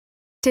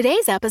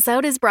Today's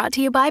episode is brought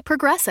to you by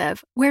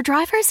Progressive, where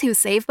drivers who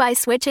save by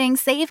switching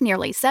save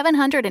nearly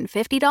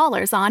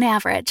 $750 on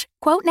average.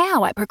 Quote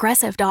now at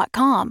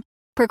progressive.com.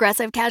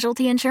 Progressive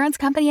Casualty Insurance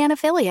Company and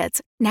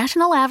Affiliates.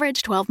 National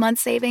average 12-month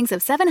savings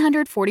of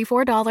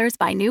 $744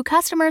 by new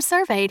customers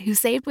surveyed who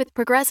saved with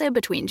Progressive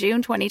between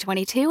June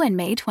 2022 and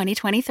May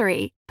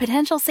 2023.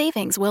 Potential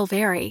savings will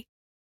vary.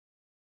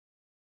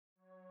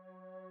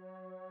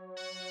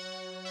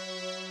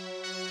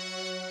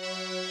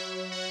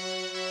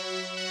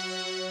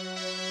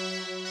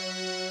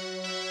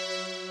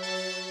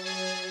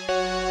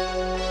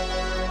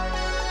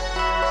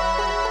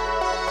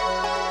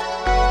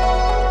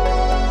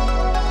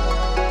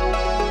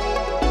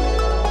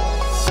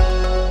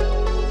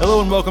 Hello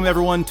and welcome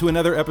everyone to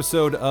another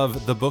episode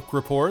of The Book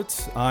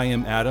Report. I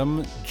am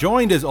Adam,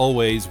 joined as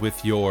always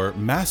with your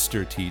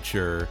master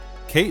teacher,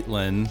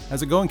 Caitlin.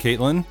 How's it going,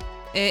 Caitlin?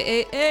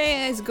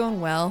 It's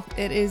going well.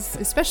 It is,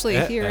 especially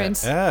here in...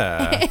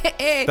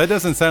 That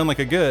doesn't sound like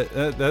a good...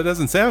 that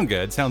doesn't sound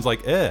good. It sounds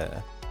like No,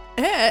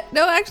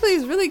 actually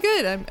it's really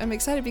good. I'm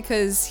excited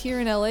because here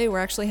in LA we're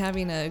actually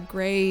having a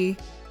gray,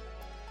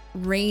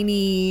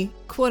 rainy,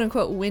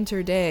 quote-unquote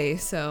winter day,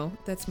 so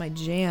that's my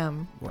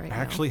jam right now.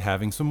 Actually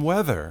having some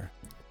weather.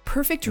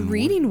 Perfect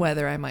reading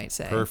weather, I might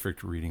say.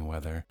 Perfect reading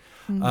weather.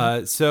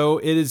 So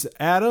it is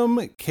Adam,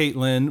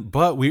 Caitlin,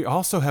 but we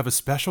also have a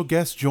special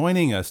guest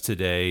joining us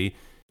today.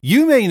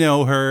 You may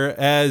know her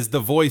as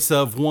the voice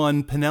of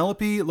one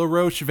Penelope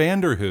LaRoche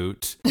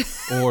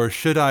Vanderhoot, or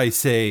should I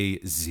say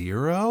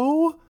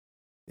Zero?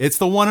 It's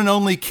the one and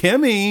only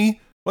Kimmy.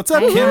 What's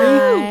up,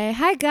 Kimmy?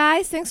 Hi,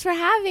 guys. Thanks for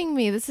having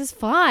me. This is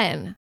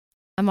fun.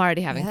 I'm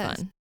already having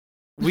fun.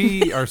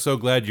 We are so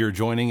glad you're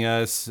joining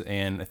us,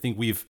 and I think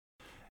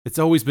it's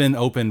always been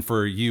open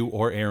for you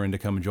or Aaron to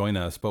come join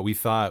us, but we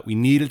thought we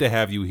needed to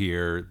have you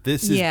here.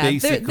 This is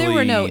basically there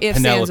were no ifs,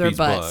 Penelope's ands, or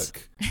buts.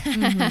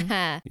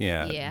 book.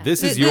 Yeah.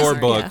 This is your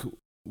book. Yeah.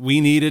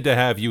 We needed to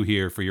have you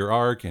here for your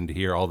arc and to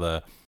hear all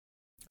the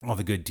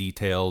good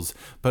details,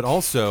 but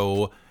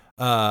also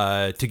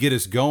to get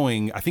us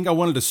going, I think I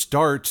wanted to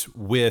start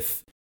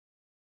with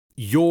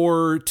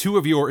two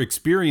of your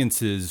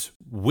experiences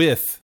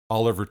with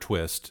Oliver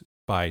Twist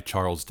by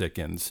Charles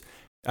Dickens.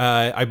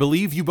 I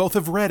believe you both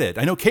have read it.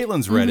 I know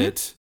Caitlin's read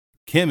it.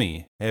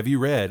 Kimmy, have you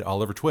read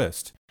Oliver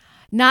Twist?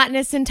 Not in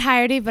its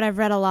entirety, but I've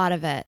read a lot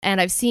of it.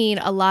 And I've seen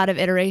a lot of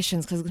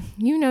iterations because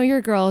you know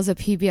your girl is a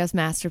PBS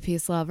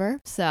masterpiece lover.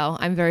 So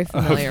I'm very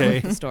familiar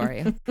with the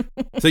story.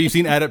 So you've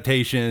seen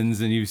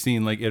adaptations and you've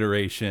seen like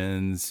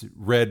iterations,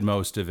 read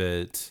most of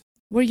it.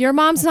 Were your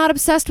moms not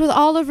obsessed with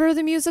Oliver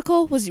the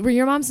musical? Were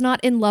your moms not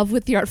in love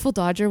with the Artful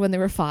Dodger when they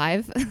were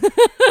 5?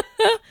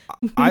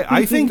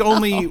 I think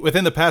only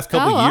within the past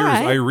couple of years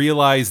right. I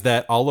realized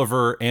that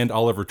Oliver and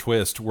Oliver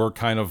Twist were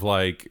kind of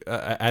like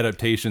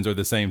adaptations or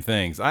the same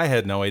things. I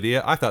had no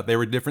idea. I thought they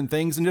were different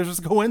things, and it was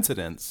just a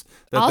coincidence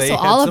that also, they had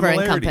Oliver and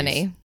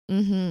similarities.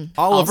 Company.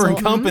 Oliver and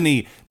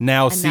Company.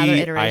 Now, Another see,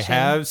 iteration. I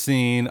have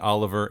seen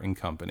Oliver and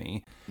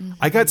Company.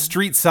 I got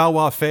Street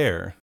Savoir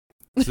Faire.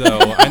 So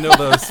I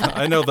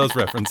know those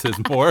references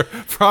more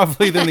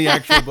probably than the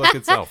actual book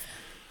itself.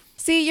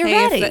 See, you're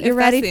ready. You're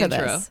ready for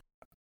this.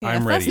 Yeah,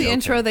 if that's the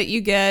intro that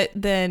you get,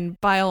 then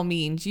by all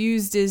means,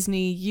 use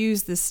Disney,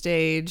 use the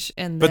stage,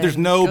 and then but there's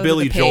no go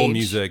Billy to the Joel page.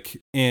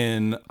 music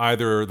in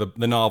either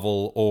the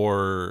novel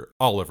or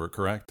Oliver,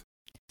 correct?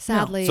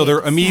 Sadly. So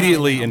they're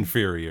immediately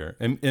inferior.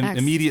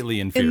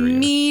 Immediately inferior.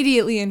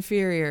 Immediately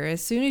inferior.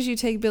 As soon as you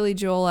take Billy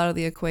Joel out of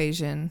the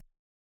equation,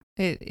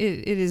 it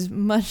is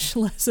much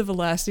less of a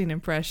lasting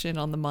impression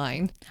on the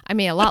mind. I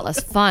mean, a lot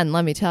less fun,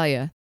 let me tell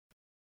you.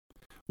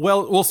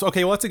 Well, that's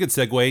a good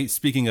segue.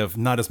 Speaking of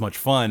not as much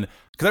fun,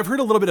 because I've heard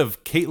a little bit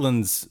of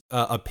Caitlin's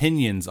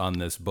opinions on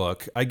this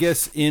book. I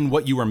guess in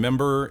what you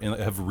remember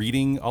of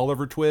reading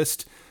Oliver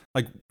Twist,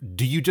 like,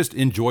 do you just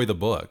enjoy the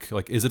book?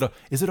 Like, is it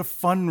a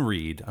fun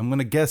read? I'm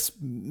gonna guess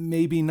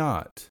maybe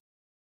not.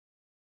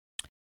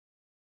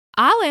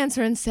 I'll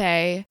answer and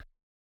say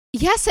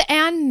yes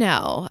and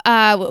no.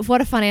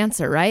 What a fun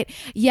answer, right?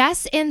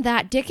 Yes, in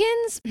that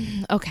Dickens.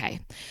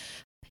 Okay.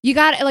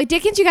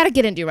 Dickens, you got to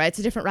get into, right? It's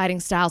a different writing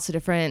style. It's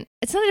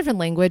not a different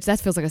language. That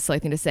feels like a silly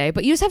thing to say,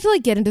 but you just have to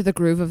get into the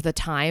groove of the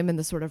time and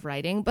the sort of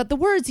writing. But the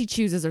words he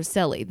chooses are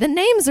silly. The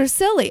names are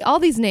silly. All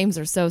these names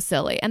are so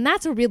silly. And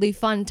that's a really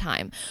fun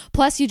time.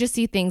 Plus, you just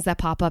see things that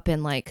pop up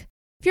in, if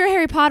you're a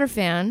Harry Potter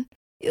fan,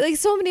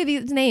 so many of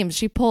these names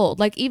she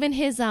pulled. Even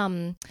his,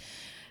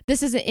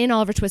 this isn't in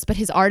Oliver Twist, but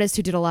his artist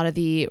who did a lot of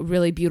the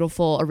really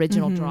beautiful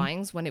original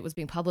drawings when it was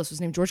being published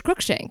was named George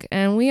Cruikshank.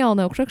 And we all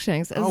know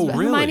Cruikshank as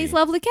Hermione's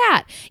lovely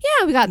cat.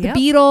 Yeah, we got the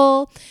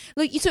Beetle.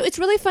 So it's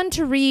really fun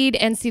to read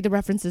and see the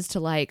references to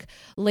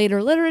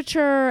later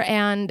literature,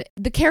 and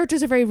the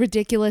characters are very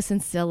ridiculous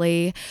and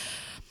silly.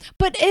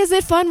 But is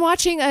it fun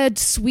watching a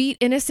sweet,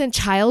 innocent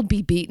child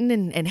be beaten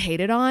and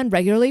hated on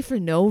regularly for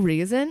no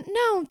reason?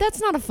 No,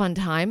 that's not a fun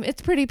time.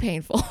 It's pretty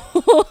painful.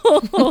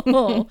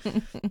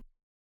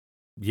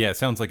 Yeah, it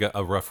sounds like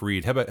a rough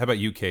read. How about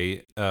you,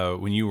 Kate?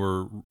 When you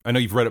were, I know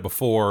you've read it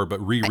before, but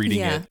rereading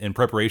Yeah. it in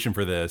preparation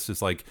for this,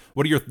 it's like,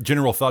 what are your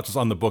general thoughts just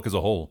on the book as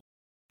a whole?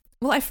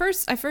 Well, I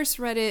first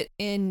read it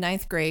in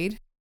ninth grade.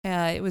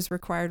 It was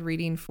required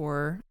reading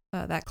for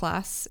that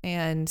class,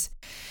 and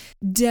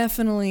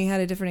definitely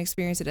had a different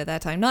experience at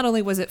that time. Not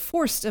only was it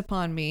forced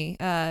upon me,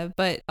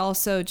 but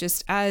also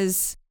just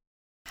as,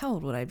 how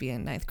old would I be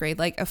in ninth grade?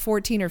 Like a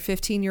 14 or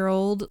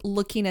 15-year-old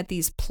looking at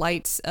these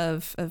plights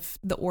of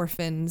the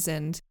orphans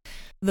and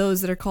those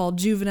that are called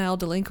juvenile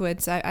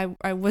delinquents.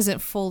 I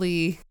wasn't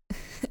fully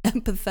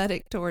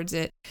empathetic towards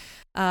it.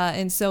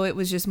 And so it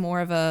was just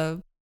more of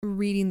a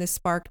reading the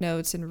spark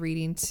notes and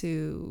reading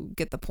to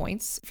get the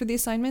points for the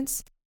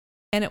assignments.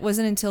 And it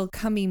wasn't until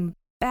coming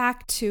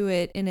back to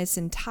it in its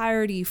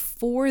entirety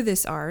for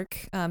this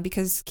arc,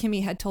 because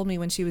Kimmy had told me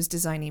when she was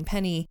designing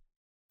Penny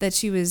that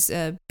she was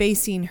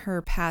basing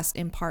her past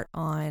in part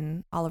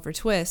on Oliver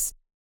Twist,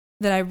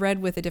 that I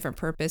read with a different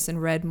purpose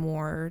and read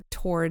more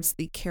towards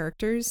the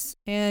characters.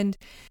 And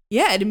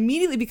yeah, it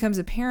immediately becomes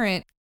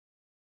apparent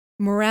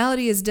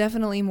morality is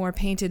definitely more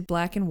painted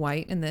black and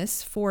white in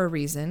this for a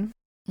reason.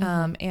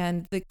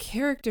 And the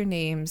character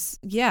names,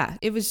 yeah,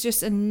 it was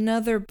just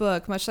another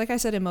book, much like I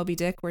said in Moby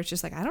Dick, where it's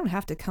just like, I don't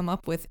have to come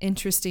up with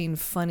interesting,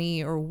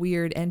 funny, or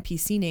weird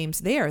NPC names.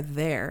 They are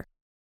there.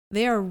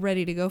 They are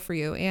ready to go for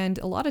you. And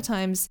a lot of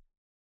times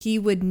he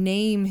would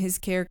name his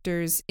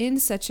characters in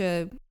such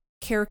a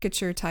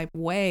caricature type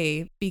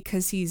way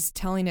because he's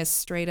telling us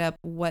straight up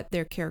what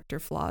their character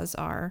flaws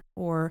are,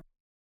 or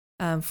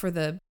for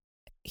the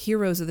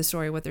heroes of the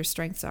story, what their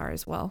strengths are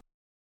as well.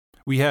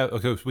 We have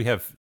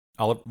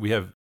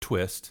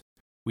Twist,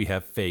 we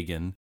have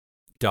Fagin,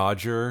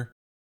 Dodger,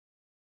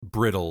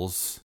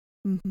 Brittles.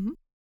 Mm-hmm.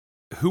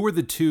 Who are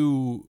the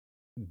two?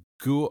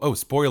 Oh,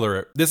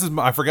 spoiler!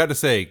 I forgot to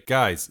say,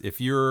 guys,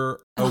 if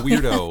you're a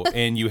weirdo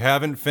and you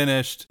haven't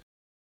finished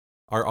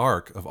our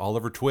arc of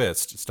Oliver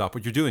Twist, stop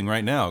what you're doing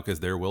right now, because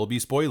there will be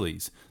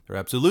spoilies. There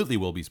absolutely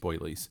will be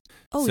spoilies.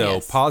 Oh, so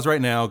yes. Pause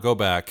right now, go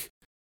back.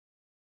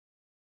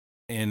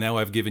 And now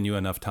I've given you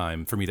enough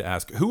time for me to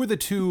ask, who are the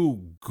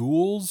two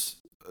ghouls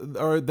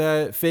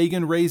that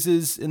Fagin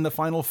raises in the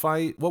final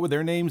fight? What were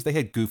their names? They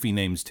had goofy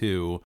names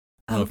too.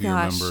 I don't know if you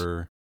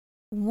remember.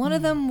 One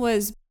of them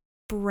was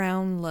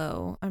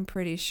Brownlow, I'm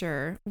pretty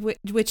sure,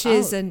 which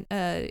is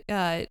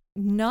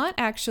not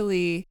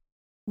actually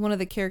one of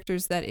the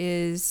characters that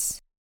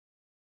is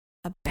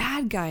a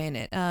bad guy in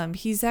it.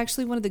 He's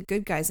actually one of the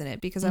good guys in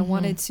it, because I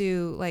wanted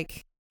to,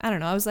 like, I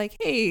don't know, I was like,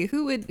 hey,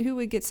 who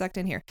would get sucked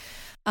in here?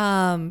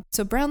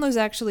 So Brownlow's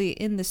actually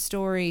in the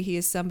story. He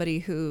is somebody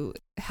who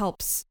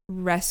helps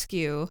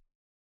rescue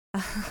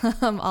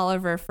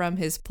Oliver from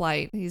his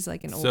plight. He's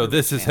like an older So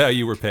this is man. how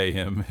you repay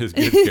him, his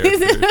good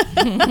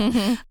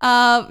character.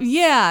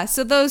 Yeah,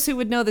 so those who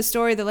would know the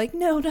story, they're like,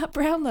 no, not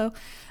Brownlow.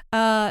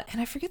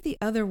 And I forget the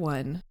other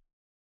one.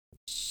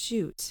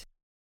 Shoot.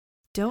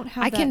 Don't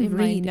have that in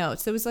my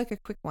notes. It was like a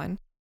quick one.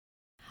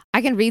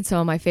 I can read some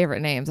of my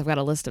favorite names. I've got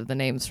a list of the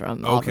names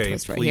from Oliver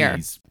Twist right here.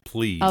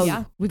 Please. Oh,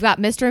 Yeah. We've got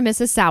Mr. and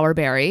Mrs.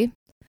 Sourberry.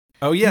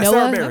 Oh, yeah,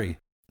 Noah-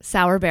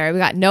 Sourberry. We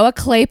got Noah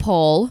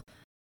Claypole.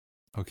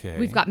 Okay.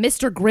 We've got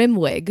Mr.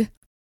 Grimwig.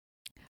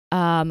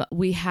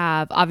 We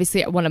have,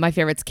 obviously, one of my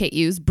favorites, Kate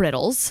Hughes,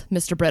 Brittles,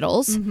 Mr.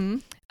 Brittles.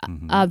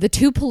 Mm-hmm. The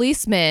two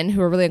policemen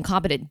who are really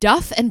incompetent,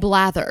 Duff and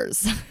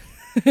Blathers.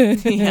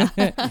 Yeah.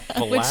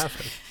 Blathers.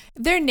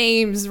 Their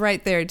names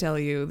right there tell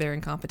you their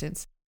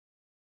incompetence.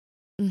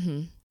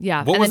 Mm-hmm.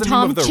 Yeah. What and was then the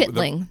name Tom of the-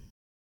 Chitling.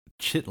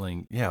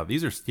 Chitling. Yeah,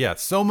 these are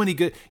so many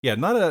good. Yeah,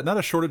 not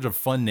a shortage of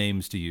fun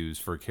names to use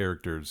for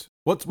characters.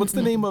 What's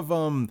the name of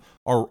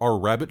our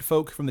rabbit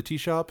folk from the tea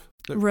shop?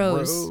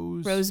 Rose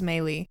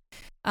Maley,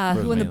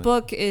 who in the Maley.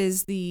 book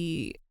is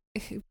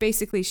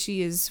basically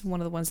she is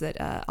one of the ones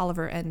that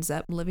Oliver ends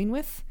up living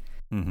with,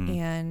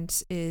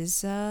 and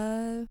is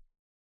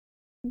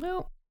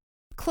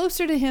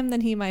closer to him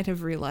than he might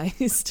have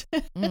realized.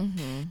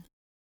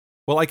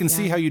 Well, I can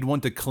see Yeah. how you'd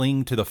want to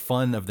cling to the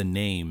fun of the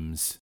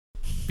names,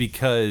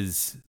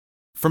 because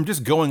from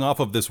just going off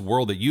of this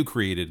world that you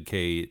created,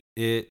 Kate,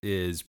 it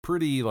is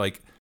pretty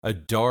like a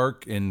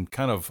dark and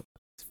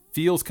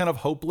feels kind of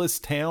hopeless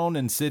town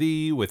and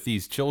city with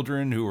these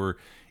children who are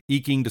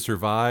eking to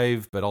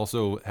survive, but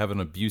also have an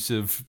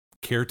abusive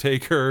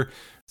caretaker.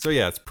 So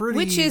yeah, it's pretty.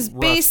 Which is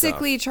rough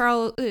basically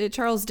stuff.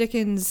 Charles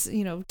Dickens',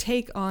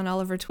 take on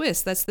Oliver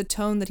Twist. That's the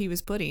tone that he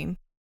was putting.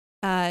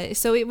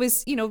 So it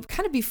was,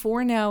 kind of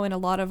before now in a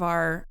lot of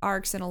our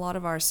arcs and a lot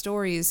of our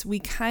stories, we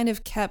kind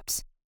of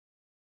kept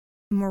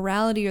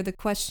morality or the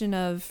question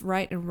of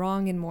right and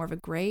wrong in more of a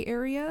gray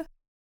area.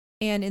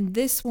 And in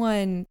this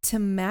one, to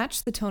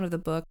match the tone of the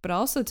book, but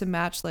also to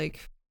match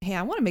like, hey,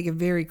 I want to make it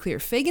very clear.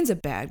 Fagin's a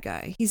bad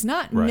guy. He's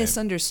not Right.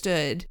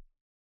 misunderstood.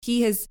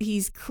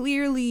 He's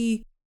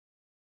clearly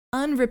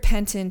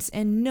unrepentant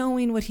and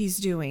knowing what he's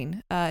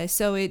doing.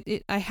 So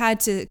I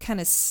had to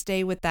kind of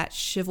stay with that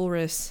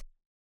chivalrous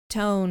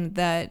tone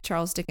that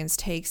Charles Dickens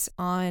takes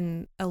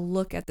on a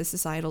look at the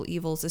societal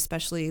evils,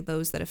 especially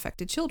those that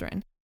affected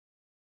children.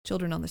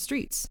 children on the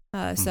streets.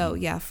 So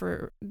yeah,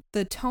 for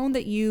the tone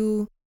that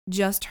you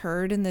just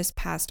heard in this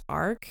past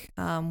arc,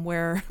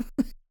 where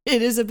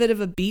it is a bit of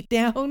a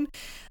beatdown,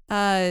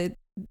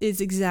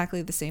 is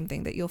exactly the same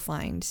thing that you'll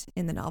find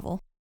in the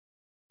novel.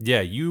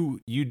 Yeah, you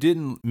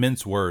didn't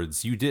mince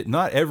words. You did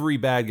not. Every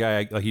bad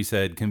guy, like you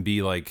said, can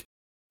be like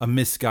a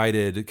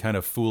misguided, kind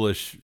of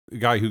foolish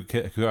guy who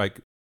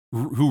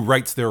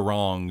rights their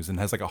wrongs and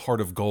has like a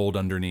heart of gold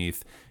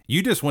underneath.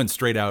 You just went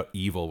straight out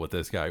evil with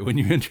this guy when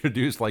you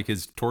introduced like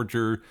his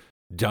torture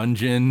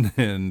dungeon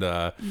and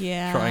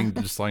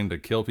trying to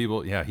kill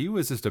people. Yeah, he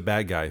was just a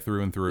bad guy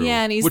through and through.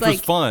 Yeah, and he's which like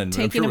was fun.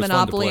 taking a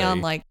monopoly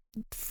on like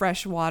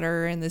fresh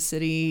water in the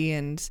city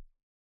and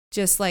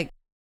just like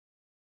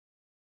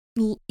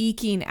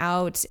eking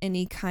out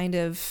any kind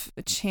of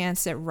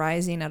chance at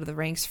rising out of the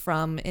ranks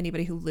from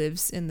anybody who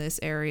lives in this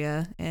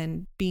area,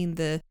 and being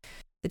the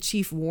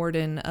chief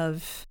warden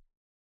of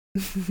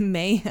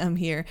mayhem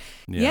here.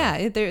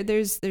 Yeah,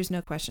 there's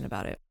no question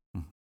about it.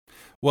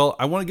 Well,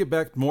 I want to get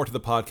back more to the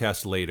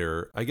podcast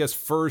later. I guess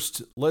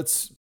first,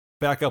 let's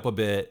back up a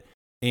bit.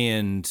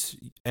 And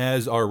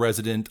as our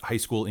resident high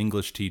school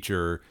English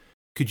teacher,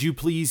 could you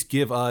please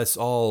give us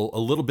all a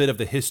little bit of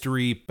the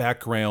history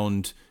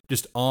background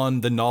just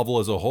on the novel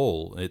as a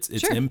whole? Its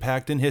Sure.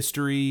 impact in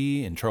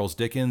history and Charles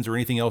Dickens, or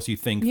anything else you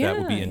think that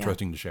would be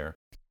interesting to share?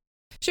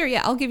 Sure,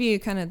 yeah, I'll give you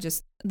kind of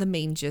just the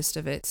main gist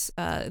of it.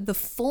 The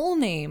full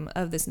name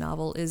of this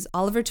novel is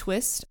Oliver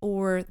Twist,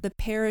 or The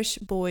Parish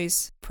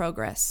Boy's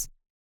Progress.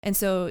 And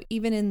so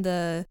even in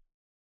the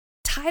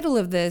title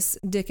of this,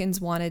 Dickens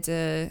wanted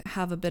to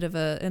have a bit of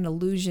an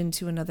allusion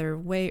to another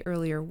way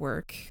earlier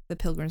work, The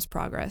Pilgrim's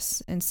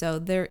Progress. And so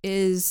there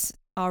is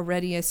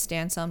already a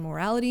stance on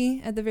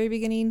morality at the very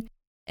beginning,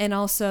 and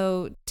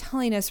also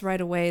telling us right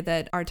away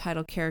that our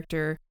title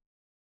character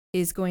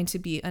is going to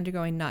be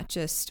undergoing not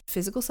just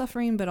physical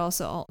suffering, but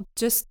also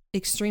just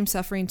extreme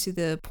suffering to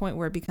the point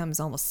where it becomes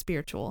almost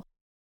spiritual.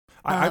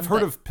 I've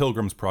heard of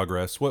Pilgrim's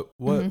Progress. What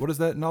is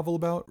that novel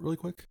about, really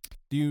quick?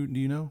 Do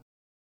you know?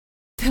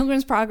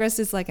 Pilgrim's Progress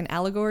is like an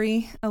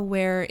allegory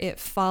where it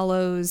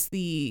follows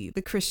the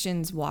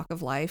Christian's walk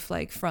of life,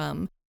 like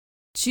from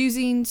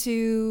choosing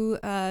to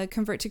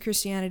convert to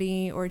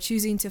Christianity or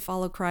choosing to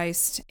follow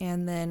Christ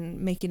and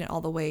then making it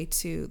all the way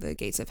to the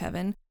gates of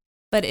heaven.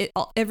 But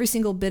every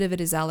single bit of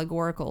it is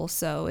allegorical,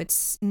 so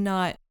it's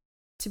not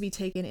to be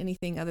taken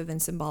anything other than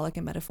symbolic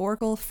and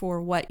metaphorical for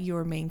what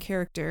your main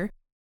character,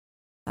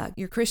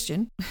 your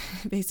Christian,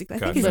 basically. I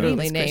think his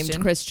literally name is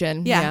named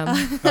Christian. Yeah.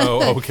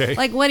 Oh, okay.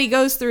 Like what he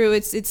goes through,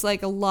 it's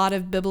like a lot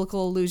of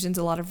biblical allusions,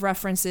 a lot of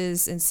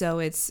references, and so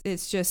it's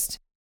just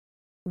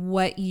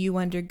what you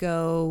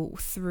undergo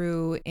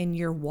through in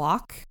your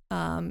walk,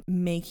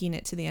 making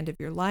it to the end of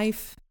your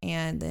life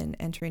and then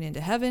entering into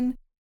heaven.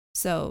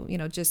 So,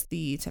 just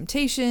the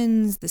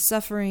temptations, the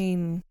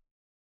suffering,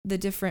 the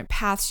different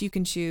paths you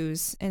can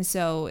choose. And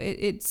so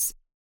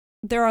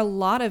there are a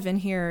lot of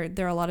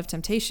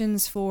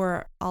temptations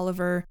for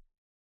Oliver.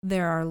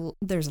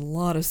 There's a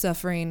lot of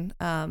suffering.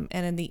 And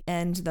in the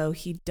end, though,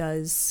 he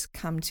does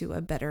come to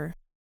a better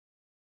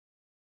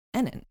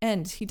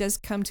end. He does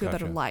come to a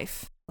better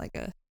life, like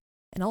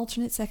an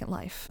alternate second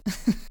life,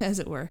 as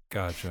it were.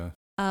 Gotcha.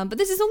 But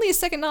this is only his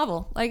second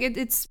novel. Like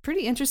it's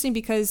pretty interesting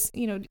because,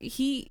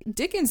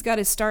 Dickens got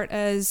his start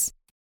as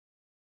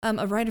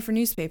a writer for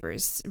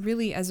newspapers,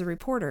 really as a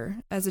reporter,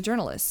 as a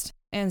journalist.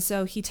 And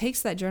so he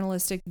takes that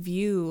journalistic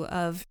view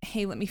of,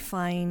 hey, let me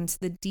find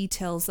the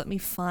details, let me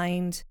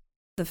find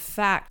the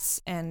facts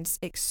and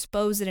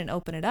expose it and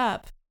open it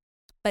up.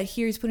 But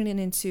here he's putting it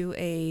into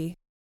a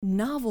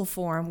novel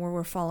form where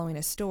we're following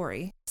a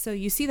story. So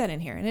you see that in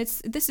here. And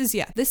this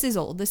is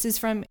old. This is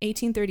from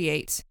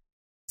 1838.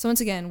 So once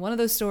again, one of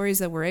those stories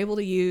that we're able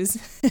to use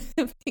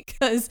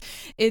because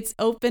it's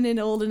open and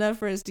old enough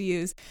for us to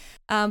use.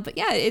 But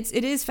yeah,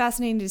 it is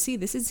fascinating to see.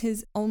 This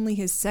is only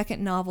his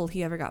second novel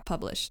he ever got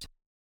published.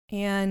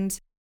 And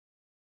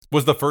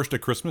was the first A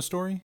Christmas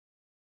Story?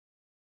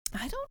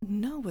 I don't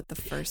know what the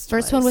first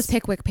one was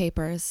Pickwick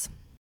Papers.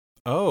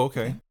 Oh,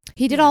 okay.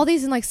 He did all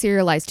these in like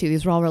serialized too.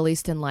 These were all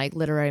released in like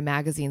literary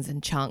magazines in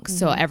chunks.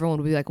 So everyone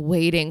would be like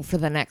waiting for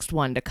the next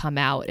one to come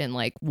out in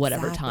like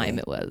whatever time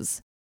it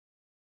was.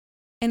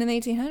 And in the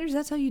 1800s,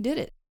 that's how you did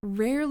it.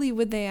 Rarely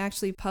would they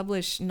actually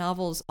publish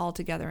novels all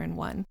together in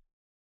one.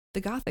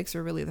 The Gothics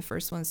were really the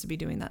first ones to be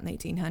doing that in the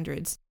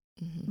 1800s.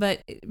 Mm-hmm.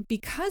 But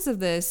because of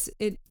this,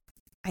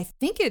 I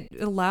think it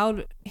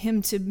allowed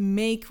him to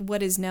make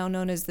what is now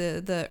known as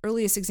the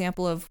earliest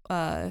example of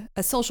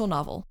a social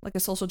novel, like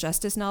a social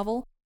justice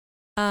novel,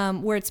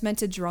 where it's meant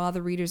to draw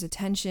the reader's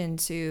attention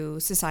to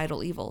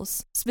societal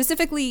evils.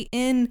 Specifically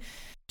in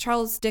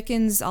Charles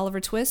Dickens' Oliver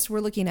Twist, we're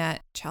looking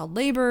at child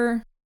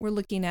labor. We're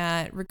looking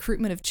at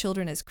recruitment of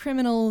children as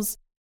criminals.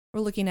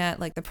 We're looking at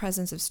like the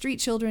presence of street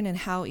children and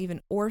how even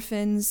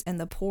orphans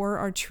and the poor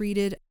are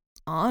treated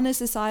on a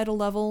societal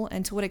level,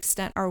 and to what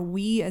extent are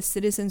we as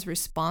citizens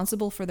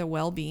responsible for their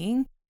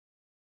well-being.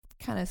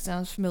 Kind of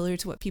sounds familiar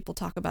to what people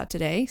talk about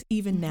today,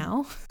 even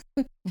now.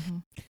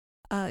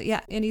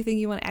 Yeah, anything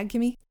you want to add,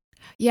 Kimmy?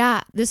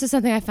 Yeah, this is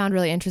something I found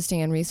really interesting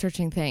in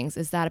researching things,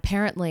 is that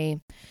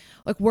apparently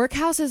like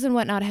workhouses and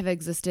whatnot have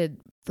existed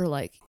for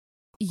like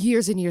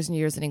years and years and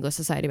years in English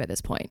society by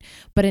this point.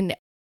 But in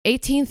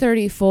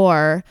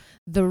 1834,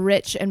 the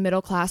rich and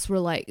middle class were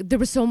like, there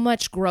was so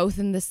much growth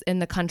in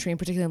the country, and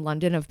particularly in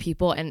London, of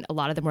people, and a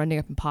lot of them were ending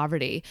up in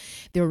poverty.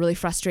 They were really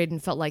frustrated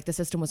and felt like the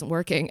system wasn't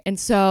working. And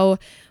so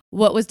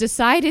what was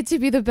decided to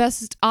be the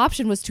best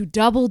option was to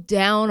double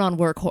down on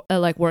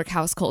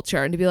workhouse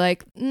culture, and to be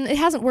like, it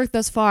hasn't worked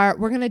thus far.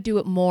 We're going to do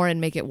it more and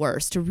make it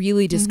worse, to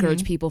really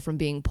discourage people from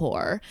being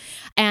poor.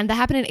 And that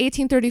happened in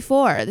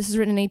 1834. This is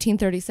written in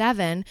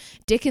 1837.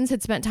 Dickens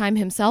had spent time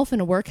himself in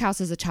a workhouse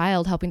as a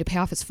child, helping to pay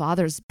off his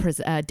father's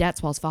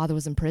debts while his father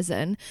was in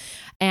prison.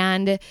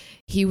 And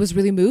he was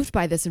really moved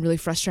by this and really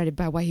frustrated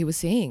by what he was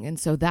seeing. And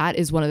so that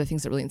is one of the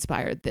things that really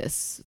inspired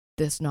this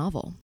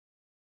novel.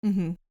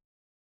 Mm-hmm.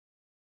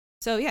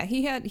 So yeah,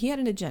 he had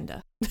an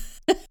agenda.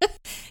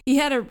 He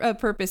had a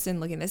purpose in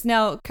looking at this.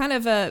 Now, kind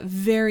of a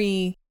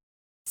very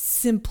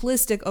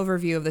simplistic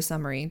overview of the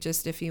summary,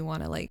 just if you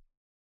want to like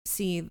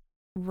see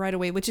right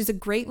away, which is a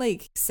great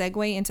like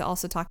segue into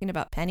also talking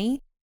about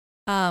Penny.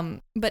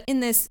 But in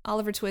this,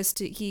 Oliver Twist,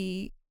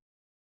 he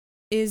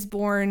is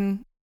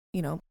born,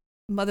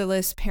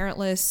 motherless,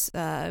 parentless,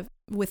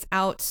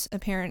 without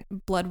apparent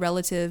blood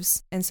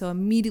relatives, and so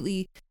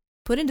immediately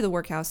put into the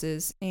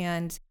workhouses.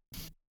 And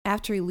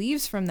after he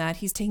leaves from that,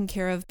 he's taken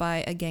care of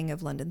by a gang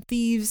of London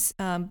thieves,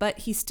 but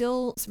he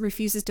still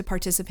refuses to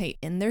participate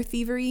in their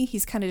thievery.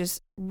 He's kind of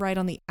just right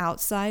on the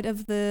outside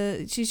of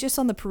she's just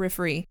on the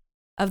periphery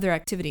of their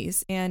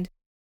activities. And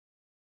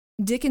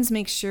Dickens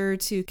makes sure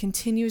to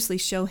continuously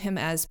show him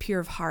as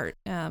pure of heart,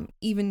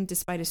 even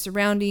despite his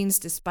surroundings,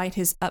 despite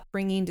his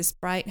upbringing,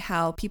 despite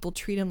how people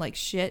treat him like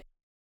shit.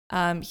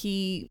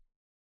 He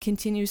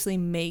continuously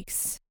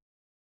makes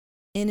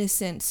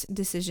innocent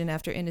decision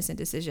after innocent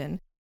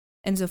decision.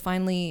 And so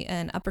finally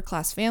an upper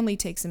class family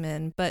takes him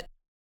in, but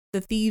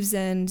the thieves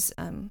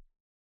and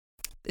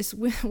this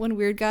one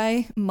weird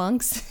guy,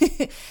 Monks,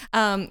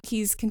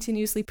 he's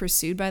continuously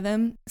pursued by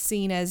them,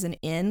 seen as an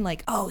in,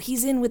 like, oh,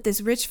 he's in with this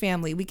rich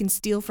family. We can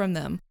steal from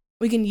them.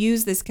 We can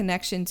use this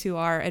connection to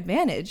our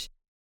advantage.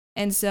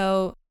 And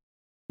so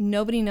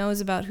nobody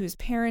knows about who his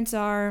parents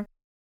are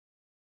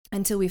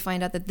until we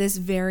find out that this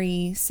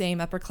very same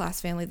upper class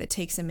family that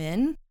takes him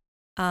in,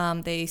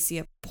 they see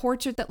a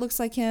portrait that looks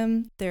like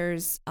him.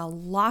 There's a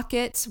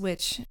locket,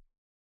 which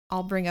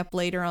I'll bring up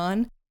later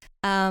on,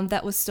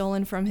 that was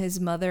stolen from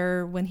his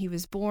mother when he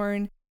was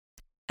born.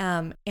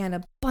 And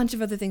a bunch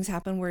of other things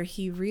happen where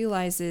he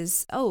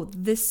realizes, oh,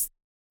 this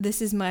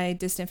is my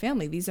distant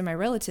family. These are my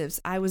relatives.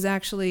 I was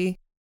actually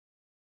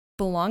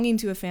belonging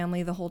to a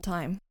family the whole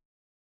time.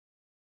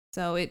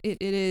 So it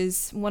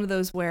is one of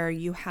those where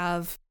you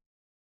have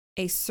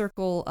a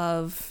circle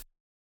of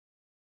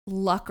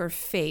luck or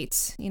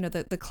fate,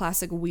 the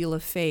classic wheel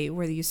of fate,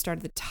 where you start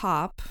at the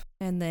top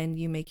and then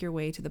you make your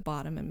way to the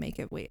bottom and make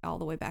it way all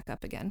the way back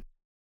up again.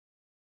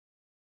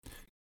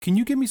 Can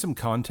you give me some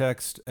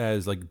context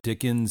as like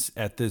Dickens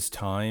at this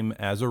time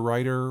as a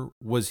writer?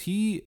 Was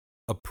he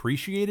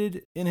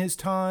appreciated in his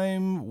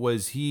time?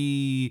 Was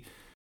he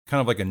kind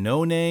of like a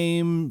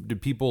no-name?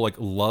 Did people like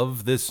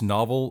love this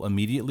novel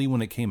immediately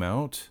when it came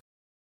out?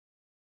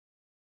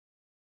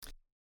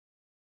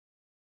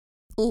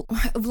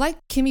 Like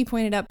Kimmy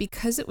pointed out,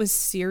 because it was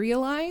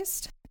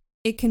serialized,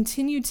 it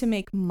continued to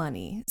make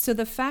money. So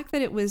the fact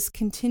that it was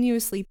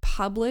continuously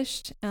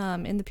published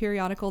in the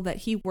periodical that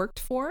he worked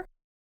for,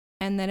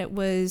 and that it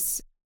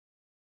was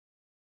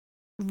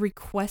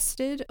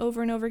requested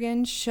over and over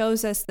again,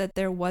 shows us that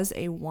there was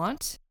a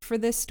want for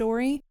this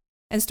story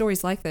and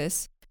stories like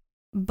this.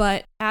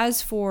 But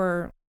as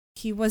for,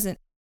 he wasn't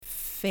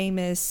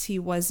famous, he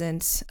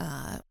wasn't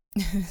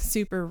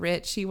super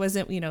rich, he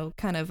wasn't,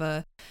 kind of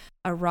a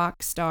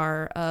rock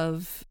star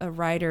of a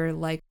writer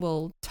like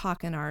we'll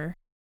talk in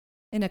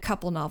a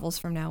couple novels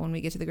from now when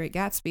we get to The Great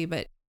Gatsby.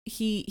 But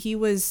he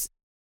was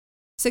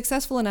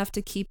successful enough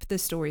to keep the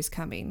stories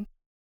coming.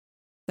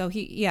 So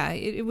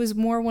it was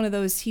more one of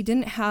those, he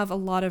didn't have a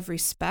lot of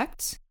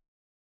respect,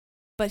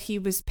 but he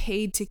was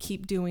paid to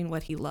keep doing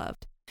what he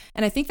loved.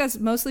 And I think that's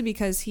mostly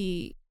because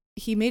he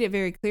made it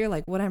very clear,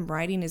 like, what I'm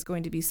writing is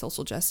going to be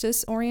social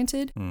justice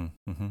oriented.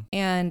 Mm-hmm.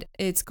 And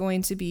it's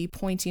going to be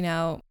pointing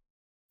out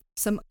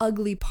some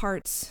ugly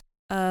parts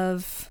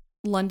of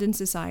London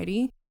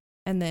society,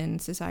 and then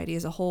society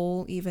as a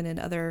whole, even in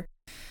other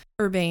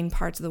urbane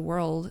parts of the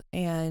world.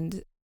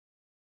 And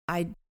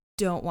I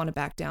don't want to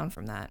back down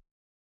from that.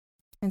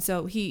 And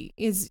so he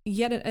is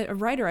yet a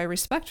writer I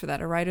respect for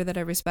that, a writer that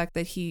I respect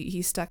that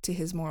he stuck to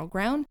his moral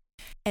ground,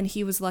 and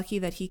he was lucky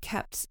that he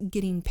kept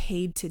getting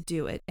paid to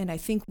do it. And I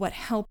think what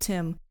helped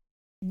him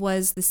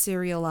was the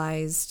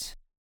serialized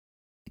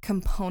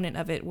component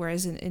of it,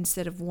 whereas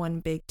instead of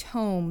one big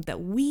tome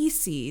that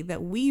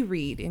we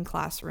read in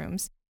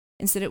classrooms,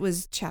 instead it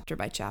was chapter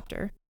by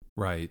chapter.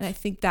 Right. And I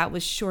think that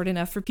was short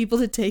enough for people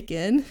to take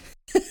in.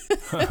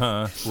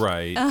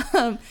 Right.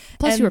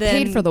 Plus, you were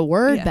paid for the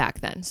word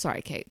back then.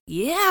 Sorry, Kate.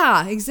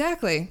 Yeah,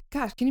 exactly.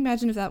 Gosh, can you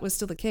imagine if that was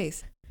still the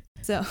case?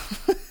 So,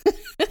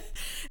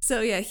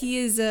 so yeah, he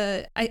is.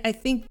 I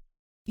think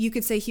you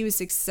could say he was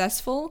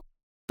successful,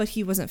 but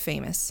he wasn't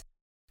famous.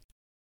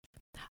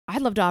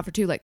 I'd love to offer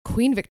too, like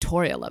Queen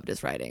Victoria loved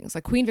his writings.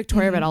 Like Queen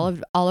Victoria read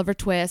Oliver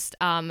Twist.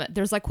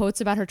 There's like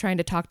quotes about her trying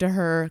to talk to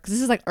her, because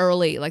this is like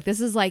early, like this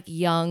is like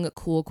young,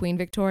 cool Queen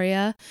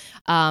Victoria,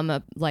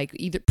 like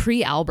either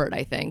pre-Albert,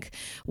 I think,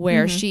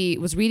 where she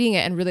was reading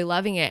it and really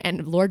loving it.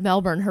 And Lord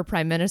Melbourne, her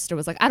prime minister,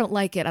 was like, I don't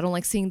like it. I don't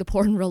like seeing the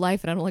poor in real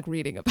life, and I don't like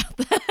reading about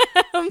them.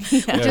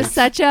 Which is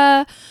such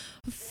a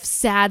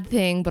sad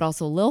thing, but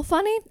also a little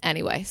funny.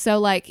 Anyway, so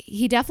like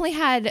he definitely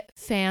had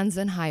fans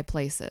in high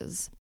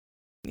places.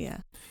 Yeah.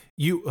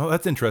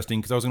 That's interesting,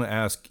 because I was going to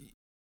ask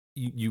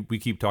you. We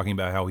keep talking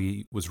about how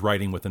he was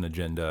writing with an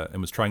agenda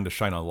and was trying to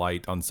shine a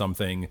light on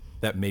something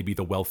that maybe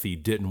the wealthy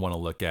didn't want to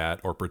look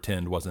at or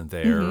pretend wasn't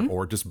there,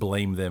 or just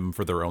blame them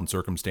for their own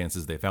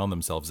circumstances they found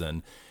themselves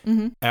in.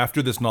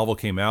 After this novel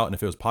came out, and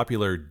if it was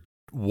popular,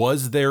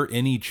 was there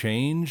any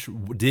change?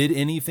 Did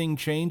anything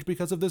change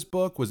because of this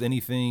book? Was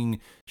anything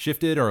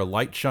shifted, or a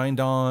light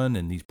shined on,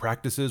 and these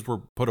practices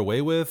were put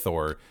away with,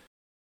 or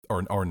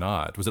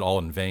not? Was it all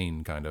in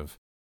vain, kind of?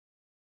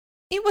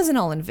 It wasn't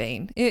all in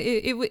vain.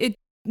 It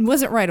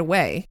wasn't right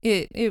away.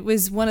 It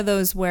was one of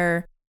those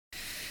where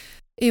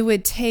it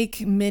would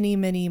take many,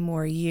 many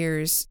more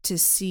years to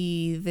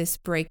see this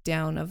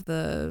breakdown of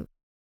the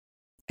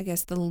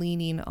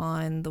leaning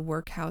on the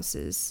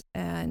workhouses.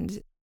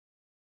 And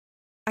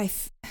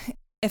if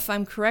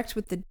I'm correct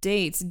with the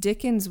dates,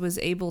 Dickens was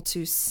able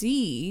to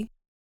see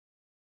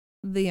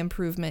the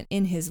improvement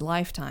in his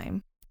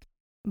lifetime,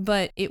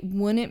 but it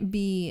wouldn't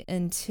be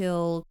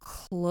until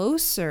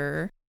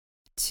closer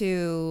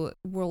to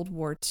World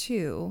War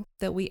II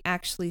that we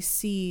actually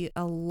see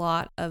a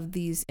lot of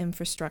these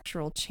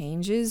infrastructural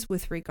changes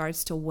with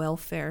regards to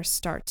welfare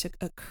start to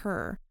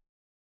occur.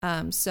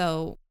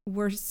 So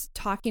we're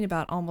talking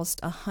about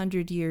almost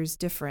 100 years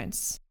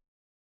difference,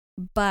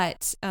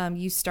 but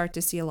you start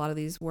to see a lot of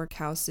these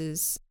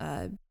workhouses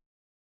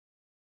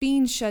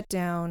being shut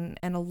down,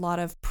 and a lot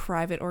of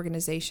private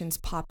organizations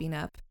popping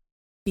up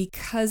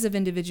because of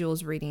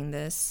individuals reading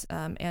this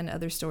and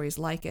other stories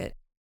like it,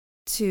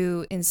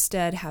 to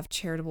instead have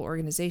charitable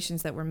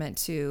organizations that were meant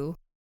to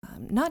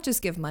not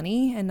just give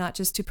money and not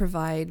just to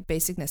provide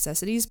basic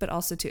necessities, but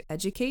also to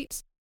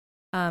educate,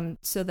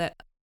 so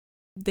that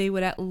they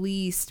would at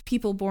least,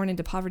 people born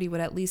into poverty would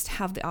at least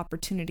have the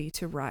opportunity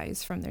to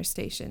rise from their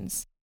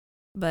stations.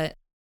 But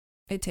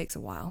it takes a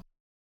while.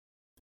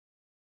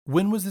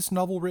 When was this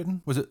novel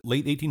written? Was it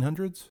late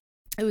 1800s?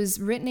 It was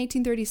written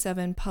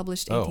 1837,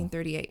 published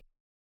 1838.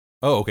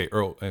 Oh, okay.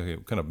 Okay.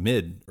 Kind of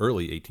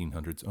early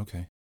 1800s.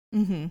 Okay.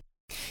 Mm-hmm.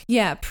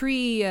 Yeah,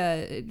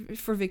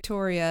 for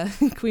Victoria,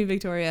 Queen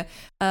Victoria,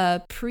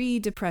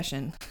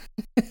 pre-Depression,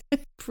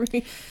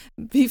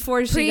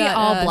 before she got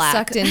all black.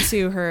 sucked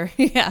into her,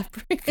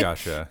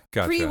 Gotcha.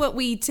 Pre what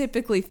we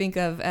typically think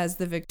of as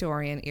the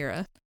Victorian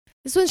era.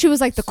 This one, she was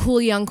like the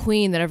cool young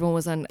queen that everyone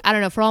was on. I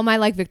don't know, for all my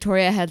like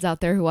Victoria heads out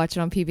there who watch it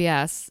on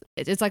PBS,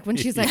 it's like when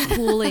she's like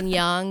cool and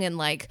young and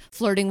like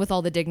flirting with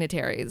all the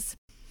dignitaries.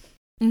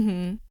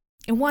 Mm-hmm.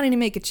 And wanting to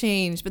make a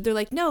change, but they're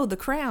like, no, the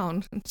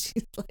crown. And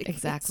she's like,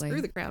 exactly,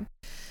 screw the crown.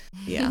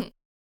 Yeah.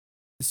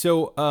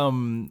 So,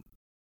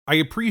 I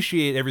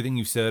appreciate everything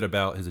you said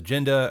about his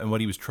agenda and what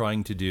he was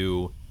trying to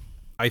do.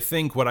 I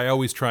think what I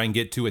always try and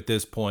get to at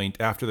this point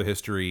after the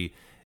history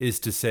is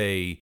to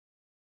say,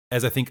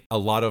 as I think a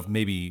lot of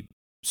maybe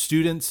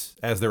students,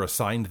 as they're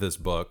assigned this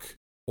book,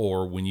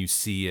 or when you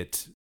see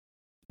it,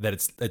 that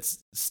it's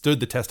stood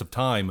the test of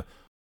time.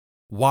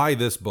 Why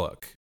this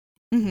book?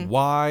 Mm-hmm.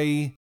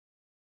 Why?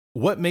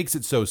 What makes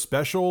it so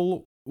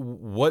special?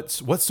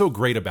 What's so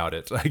great about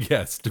it? I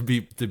guess to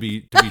be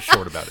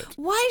short about it.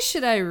 Why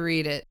should I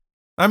read it?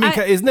 I mean,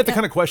 isn't that the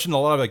kind of question a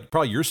lot of like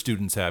probably your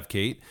students have,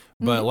 Kate?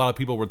 But a lot of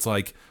people where it's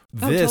like,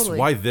 totally.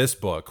 Why this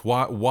book?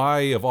 Why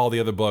of all the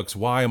other books?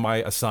 Why am I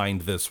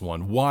assigned this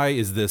one? Why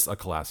is this a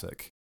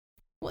classic?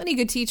 Well, any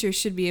good teacher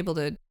should be able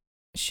to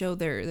show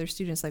their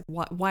students like,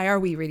 why are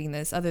we reading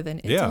this other than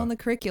it's on the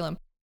curriculum?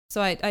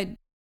 So I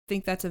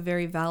think that's a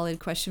very valid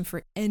question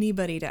for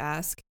anybody to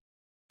ask.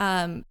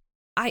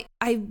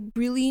 I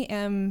really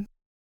am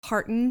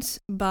heartened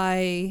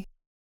by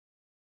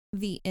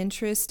the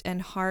interest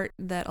and heart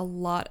that a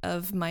lot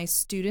of my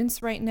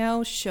students right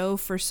now show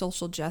for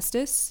social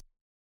justice.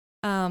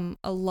 A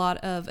lot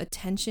of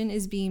attention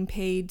is being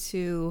paid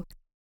to,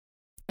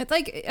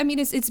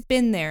 it's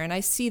been there and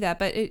I see that,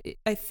 but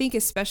I think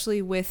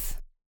especially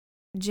with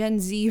Gen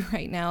Z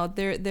right now,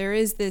 there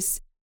is this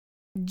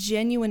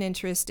genuine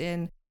interest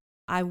in,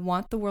 I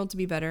want the world to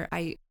be better.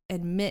 I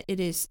admit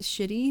it is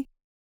shitty,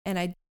 and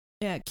I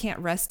can't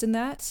rest in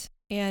that.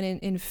 And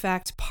in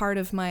fact, part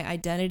of my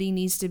identity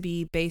needs to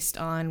be based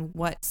on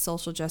what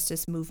social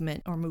justice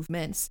movement or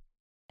movements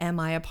am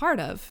I a part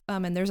of?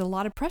 And there's a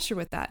lot of pressure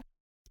with that.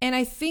 And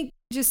I think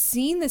just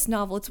seeing this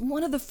novel, it's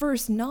one of the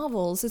first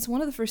novels, it's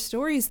one of the first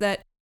stories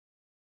that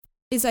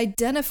is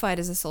identified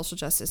as a social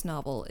justice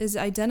novel, is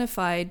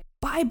identified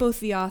by both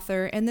the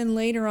author and then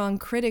later on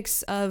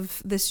critics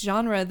of this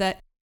genre that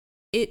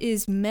it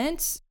is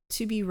meant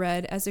to be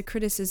read as a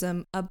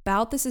criticism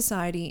about the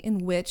society in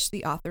which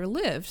the author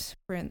lived,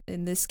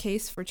 in this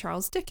case for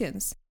Charles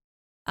Dickens.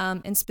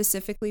 And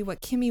specifically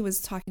what Kimmy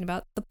was talking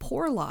about, the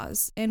poor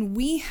laws. And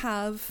we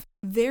have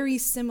very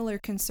similar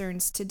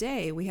concerns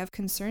today. We have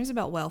concerns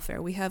about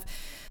welfare. We have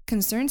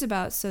concerns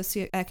about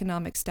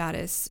socioeconomic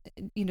status,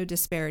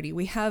 disparity.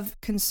 We have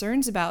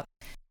concerns about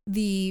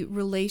the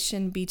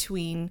relation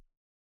between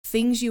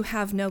things you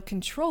have no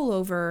control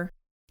over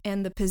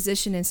and the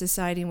position in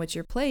society in which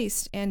you're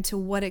placed, and to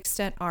what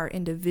extent are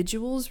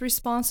individuals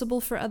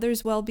responsible for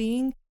others'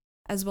 well-being,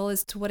 as well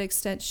as to what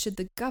extent should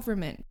the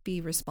government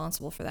be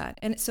responsible for that.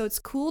 And so it's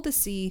cool to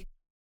see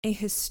a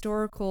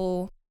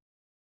historical,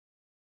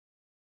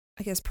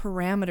 I guess,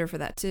 parameter for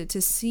that,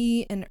 to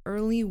see an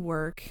early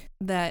work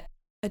that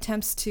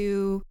attempts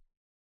to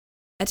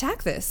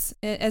attack this,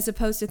 as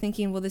opposed to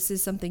thinking, well, this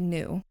is something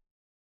new.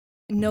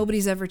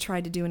 Nobody's ever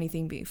tried to do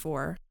anything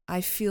before.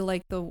 I feel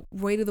like the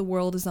weight of the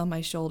world is on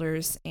my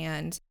shoulders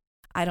and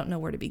I don't know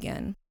where to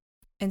begin.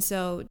 And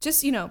so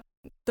just,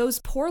 those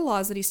poor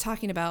laws that he's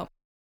talking about,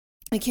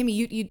 and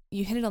Kimmy,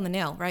 you hit it on the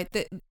nail, right?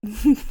 That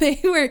they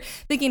were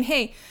thinking,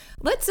 hey,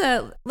 let's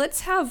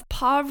have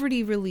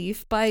poverty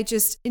relief by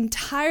just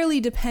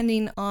entirely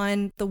depending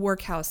on the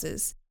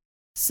workhouses,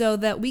 so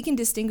that we can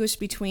distinguish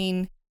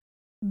between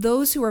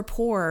those who are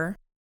poor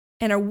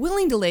and are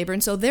willing to labor,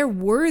 and so they're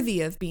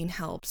worthy of being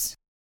helped,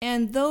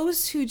 and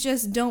those who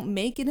just don't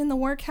make it in the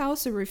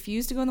workhouse or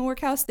refuse to go in the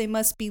workhouse, they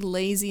must be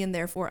lazy and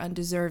therefore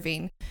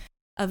undeserving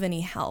of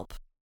any help.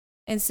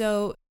 And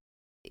so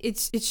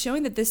it's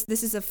showing that this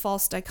is a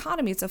false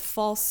dichotomy. It's a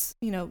false,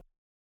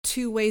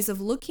 two ways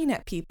of looking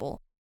at people.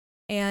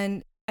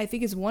 And I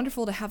think it's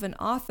wonderful to have an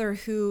author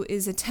who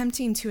is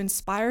attempting to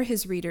inspire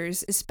his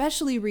readers,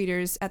 especially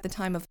readers at the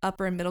time of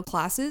upper and middle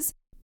classes,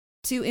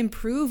 to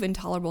improve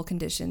intolerable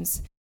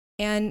conditions.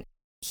 And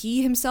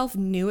he himself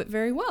knew it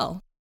very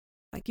well.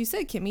 Like you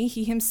said, Kimmy,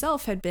 he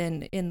himself had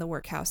been in the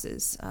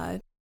workhouses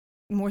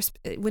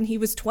when he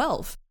was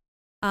 12.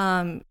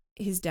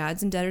 His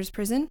dad's in debtor's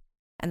prison,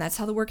 and that's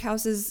how the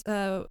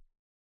workhouses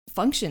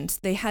functioned.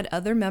 They had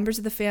other members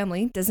of the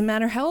family, doesn't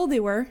matter how old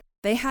they were,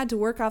 they had to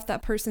work off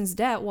that person's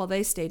debt while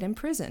they stayed in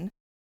prison.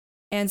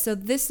 And so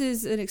this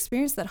is an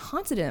experience that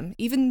haunted him,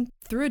 even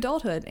through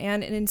adulthood,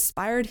 and it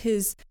inspired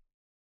his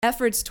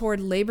efforts toward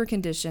labor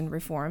condition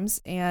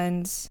reforms,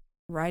 and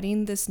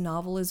writing this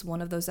novel is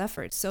one of those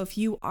efforts. So if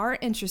you are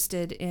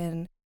interested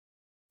in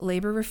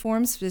labor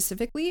reform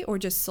specifically, or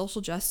just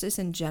social justice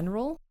in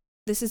general,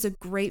 this is a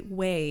great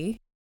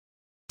way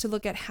to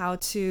look at how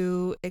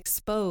to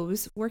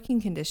expose working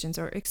conditions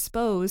or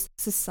expose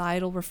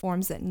societal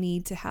reforms that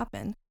need to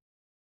happen.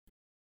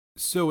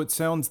 So it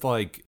sounds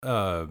like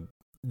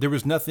there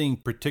was nothing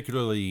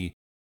particularly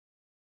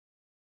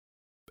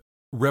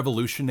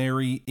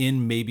revolutionary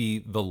in maybe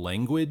the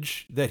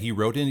language that he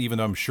wrote in, even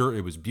though I'm sure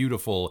it was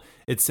beautiful.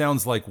 It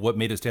sounds like what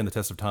made it stand the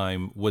test of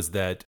time was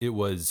that it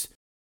was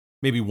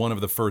maybe one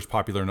of the first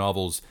popular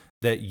novels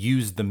that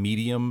used the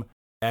medium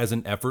as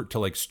an effort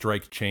to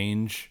strike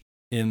change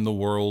in the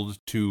world,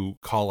 to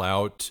call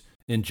out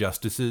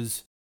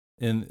injustices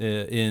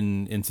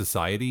in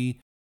society.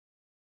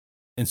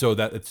 And so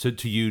that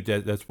to you,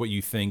 that's what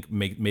you think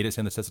made it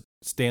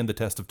stand the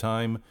test of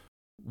time,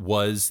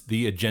 was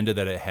the agenda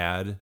that it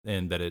had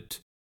and that it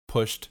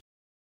pushed.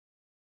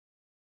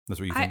 That's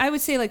what you think? I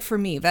would say, for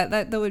me,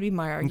 that would be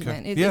my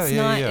argument.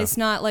 Okay. It's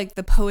not like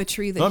the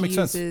poetry that he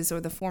uses sense. or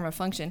the form of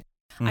function.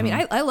 Mm-hmm. I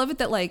mean, I love it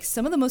that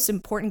some of the most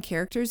important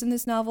characters in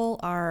this novel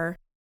are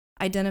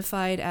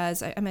identified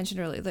as, I mentioned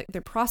earlier,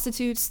 they're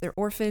prostitutes, they're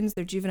orphans,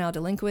 they're juvenile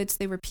delinquents.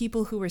 They were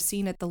people who were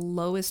seen at the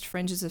lowest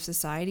fringes of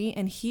society.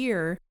 And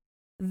here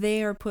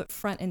they are put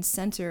front and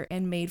center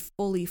and made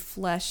fully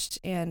fleshed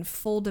and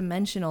full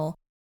dimensional,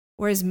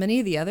 whereas many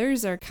of the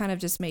others are kind of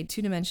just made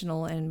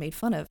two-dimensional and made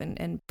fun of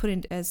and put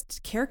in as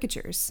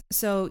caricatures.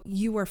 So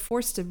you are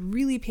forced to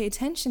really pay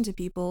attention to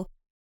people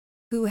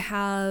who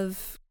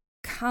have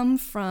come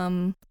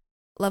from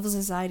levels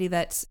of society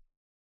that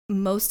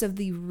most of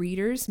the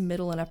readers,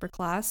 middle and upper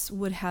class,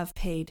 would have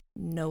paid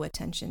no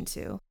attention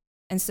to.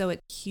 And so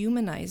it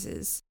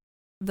humanizes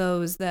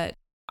those that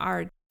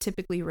are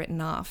typically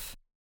written off.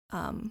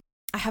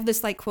 I have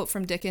this quote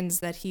from Dickens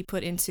that he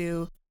put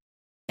into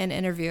an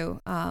interview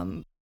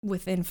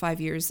within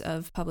 5 years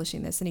of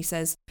publishing this. And he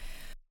says,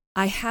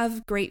 "I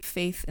have great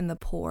faith in the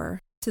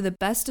poor. To the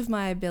best of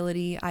my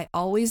ability, I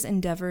always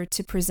endeavor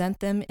to present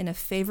them in a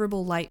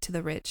favorable light to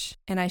the rich,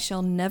 and I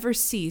shall never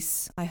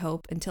cease, I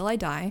hope, until I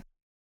die,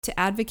 to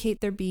advocate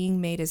their being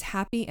made as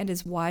happy and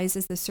as wise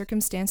as the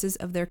circumstances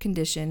of their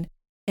condition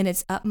in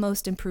its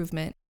utmost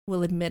improvement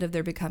will admit of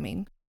their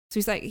becoming." So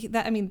he's like,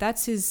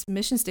 that's his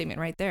mission statement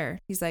right there.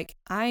 He's like,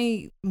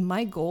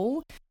 my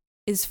goal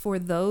is for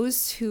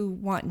those who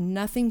want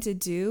nothing to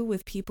do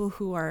with people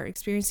who are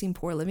experiencing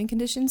poor living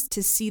conditions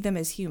to see them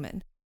as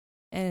human.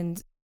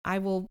 And I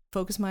will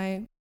focus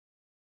my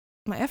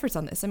efforts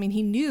on this. I mean,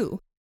 he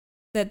knew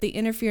that the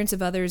interference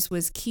of others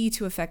was key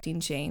to affecting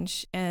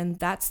change. And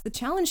that's the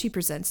challenge he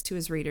presents to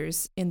his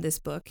readers in this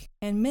book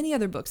and many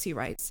other books he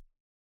writes.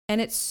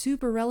 And it's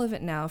super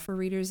relevant now for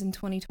readers in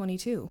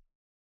 2022.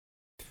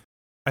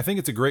 I think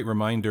it's a great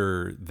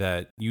reminder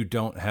that you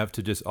don't have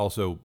to just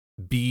also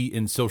be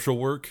in social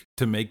work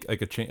to make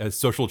like a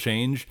social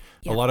change.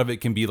 Yeah. A lot of it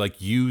can be like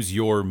use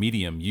your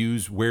medium,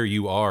 use where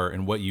you are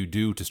and what you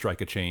do to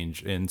strike a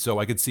change. And so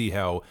I could see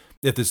how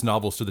if this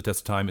novel stood the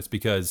test of time, it's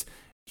because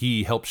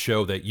he helped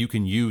show that you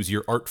can use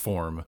your art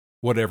form,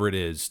 whatever it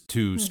is,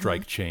 to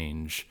strike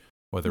change,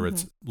 whether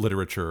it's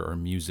literature or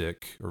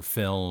music or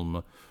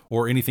film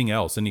or anything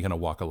else, any kind of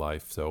walk of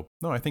life. So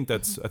no, I think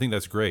that's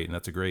great, and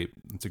that's a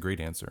great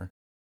answer.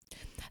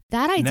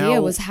 That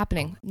idea was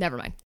happening. Never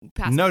mind.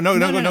 Pass.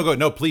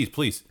 No,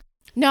 please.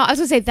 No, I was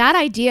gonna say that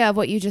idea of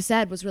what you just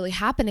said was really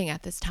happening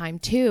at this time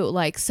too.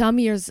 Like some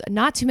years,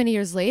 not too many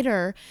years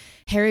later,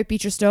 Harriet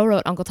Beecher Stowe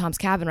wrote Uncle Tom's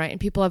Cabin, right? And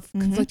people have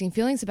conflicting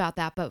feelings about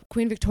that, but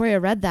Queen Victoria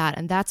read that,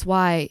 and that's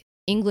why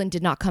England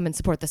did not come and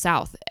support the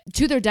South.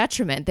 To their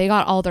detriment, they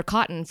got all their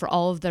cotton for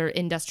all of their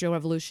Industrial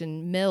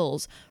Revolution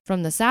mills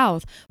from the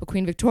South, but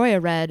Queen Victoria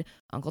read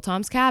Uncle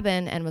Tom's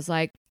Cabin and was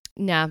like,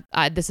 nah,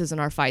 this isn't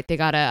our fight.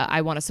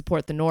 I want to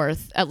support the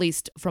North, at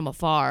least from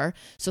afar,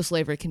 so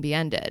slavery can be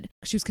ended.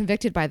 She was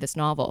convicted by this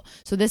novel.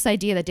 So this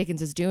idea that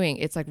Dickens is doing,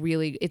 it's like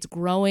really, it's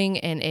growing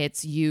in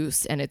its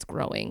use, and it's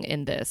growing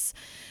in this.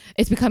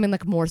 It's becoming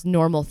like a more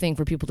normal thing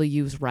for people to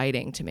use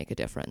writing to make a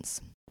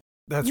difference.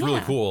 That's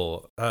really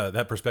cool.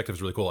 That perspective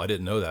is really cool. I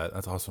didn't know that.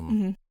 That's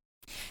awesome.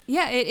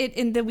 Yeah,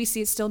 and then we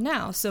see it still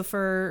now. So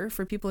for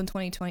people in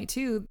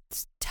 2022,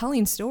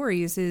 telling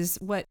stories is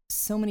what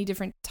so many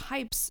different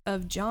types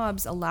of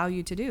jobs allow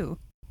you to do.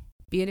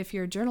 Be it if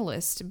you're a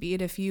journalist, be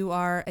it if you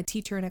are a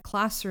teacher in a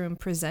classroom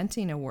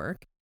presenting a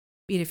work,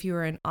 be it if you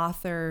are an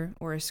author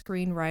or a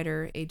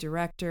screenwriter, a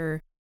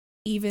director,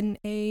 even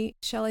a,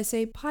 shall I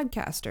say,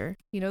 podcaster.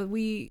 You know,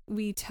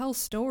 we tell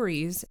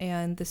stories,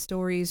 and the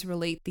stories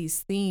relate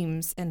these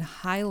themes and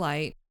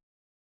highlight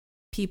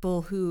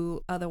people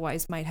who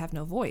otherwise might have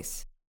no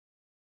voice.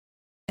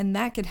 And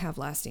that could have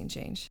lasting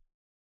change.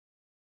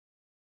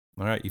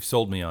 All right, you've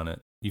sold me on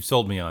it.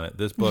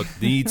 This book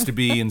needs to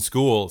be in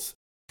schools.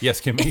 Yes,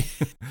 Kimmy.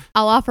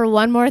 I'll offer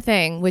one more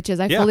thing, which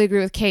is I fully agree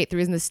with Kate. The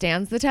reason this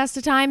stands the test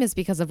of time is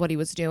because of what he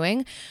was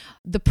doing.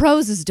 The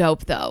prose is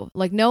dope, though.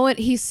 Like,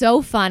 he's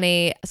so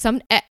funny. So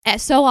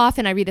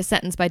often I read a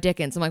sentence by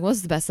Dickens. I'm like, well, this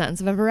is the best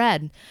sentence I've ever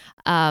read.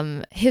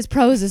 His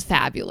prose is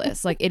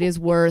fabulous. Like, it is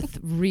worth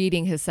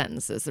reading his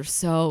sentences. They're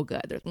so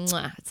good.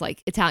 It's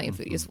like Italian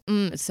food.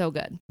 It's so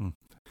good.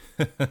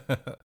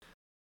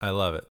 I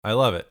love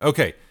it.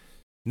 Okay,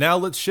 now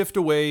let's shift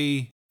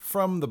away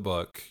from the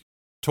book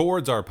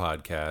towards our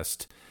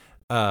podcast.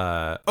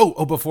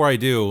 Before I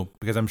do,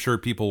 because I'm sure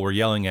people were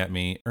yelling at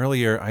me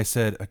earlier, I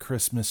said A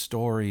Christmas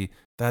Story.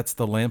 That's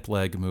the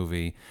Lampleg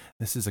movie.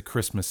 That was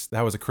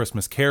a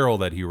Christmas Carol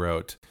that he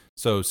wrote.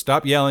 So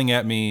stop yelling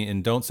at me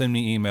and don't send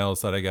me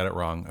emails that I got it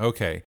wrong.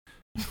 Okay.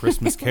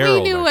 Christmas Carol.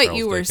 We knew by what Charles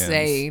you were Dickens.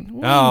 saying.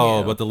 We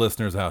Oh, knew. but the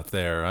listeners out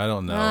there, I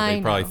don't know. They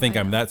probably think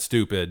I'm that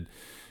stupid.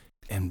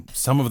 And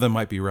some of them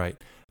might be right.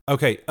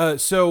 Okay,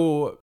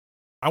 so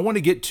I want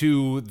to get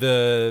to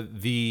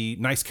the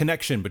nice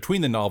connection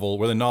between the novel,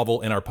 where the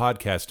novel and our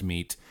podcast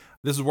meet.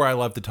 This is where I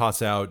love to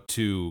toss out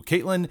to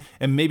Caitlin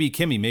and maybe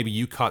Kimmy. Maybe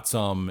you caught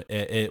some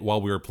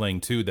while we were playing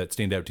too that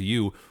stand out to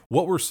you.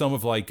 What were some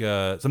of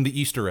some of the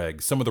Easter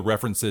eggs, some of the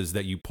references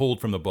that you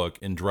pulled from the book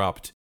and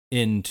dropped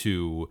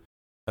into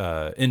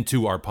our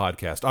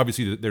podcast?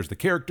 Obviously, there's the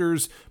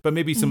characters, but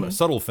maybe some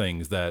subtle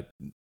things that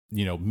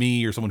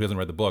me or someone who hasn't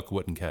read the book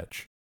wouldn't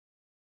catch.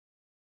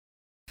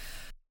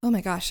 Oh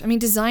my gosh. I mean,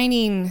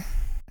 designing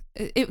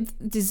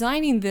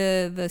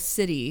the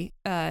city,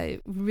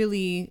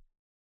 really,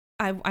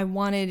 I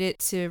wanted it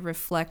to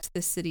reflect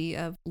the city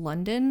of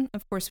London.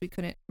 Of course, we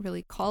couldn't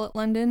really call it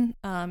London.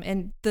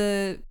 And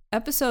the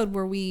episode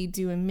where we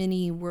do a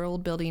mini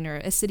world building or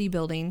a city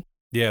building.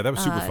 Yeah, that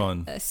was super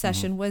fun.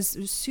 Session was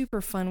super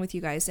fun with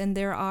you guys. And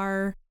there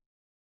are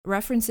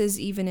references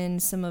even in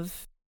some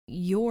of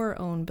your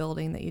own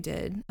building that you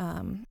did.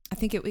 I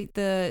think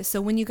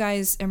so when you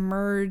guys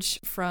emerge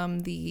from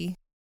the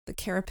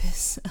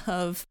carapace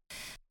of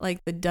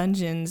like the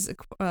dungeons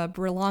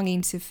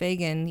belonging to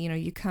Fagin,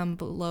 you come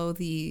below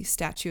the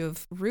statue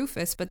of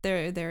Rufus, but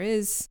there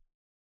is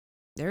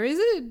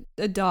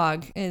a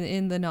dog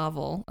in the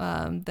novel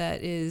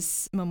that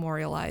is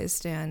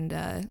memorialized,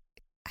 and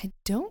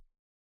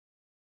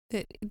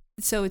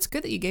so it's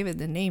good that you gave it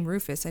the name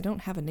Rufus. I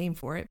don't have a name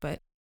for it, but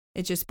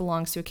it just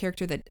belongs to a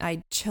character that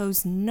I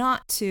chose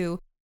not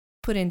to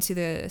put into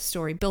the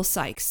story, Bill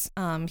Sikes.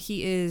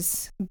 He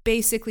is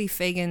basically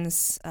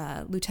Fagin's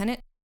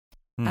lieutenant,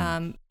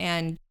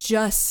 and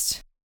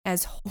just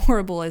as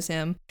horrible as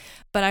him.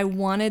 But I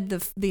wanted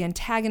the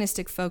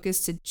antagonistic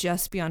focus to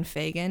just be on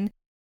Fagin,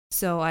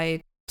 so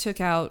I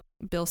took out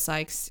Bill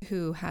Sikes,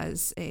 who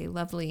has a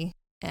lovely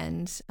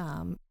end,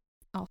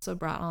 also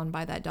brought on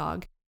by that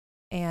dog.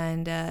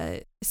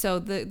 And so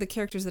the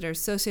characters that are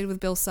associated with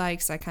Bill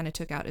Sikes, I kind of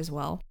took out as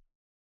well.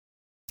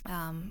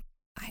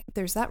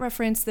 There's that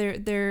reference.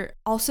 They're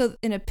also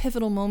in a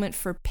pivotal moment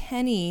for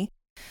Penny.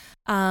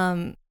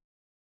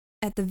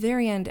 at the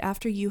very end,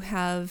 after you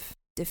have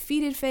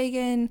defeated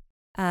Fagin,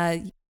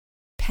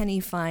 Penny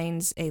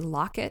finds a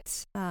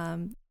locket,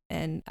 and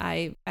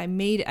I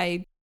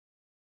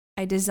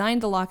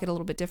designed the locket a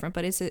little bit different,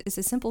 but it's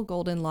a simple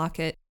golden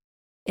locket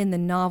in the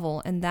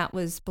novel, and that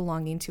was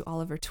belonging to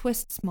Oliver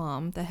Twist's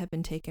mom that had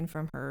been taken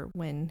from her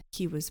when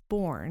he was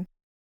born.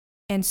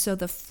 And so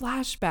the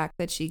flashback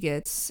that she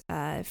gets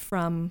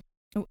from,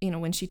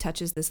 when she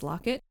touches this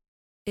locket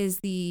is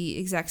the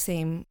exact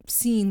same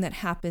scene that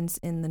happens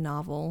in the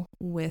novel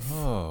with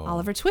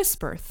Oliver Twist's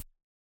birth.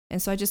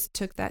 And so I just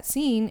took that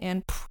scene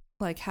and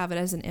have it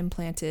as an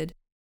implanted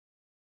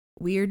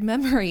weird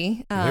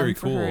memory. Very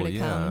for her cool. to Yeah,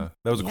 come.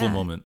 that was a cool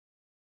moment.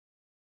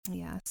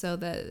 Yeah, so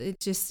that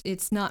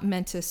it's not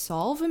meant to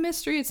solve a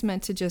mystery. It's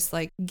meant to just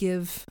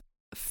give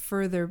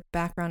further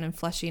background and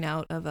fleshing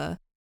out of a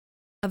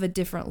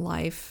different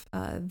life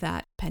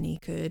that Penny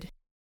could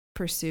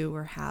pursue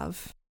or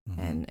have,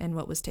 and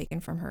what was taken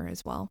from her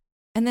as well.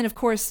 And then, of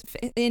course,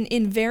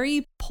 in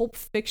very Pulp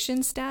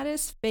Fiction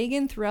status,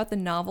 Fagin throughout the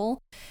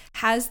novel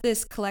has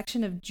this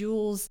collection of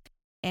jewels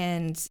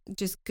and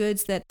just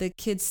goods that the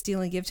kids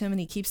steal and give to him, and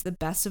he keeps the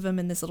best of them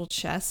in this little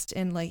chest.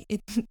 And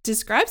it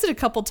describes it a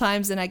couple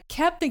times, and I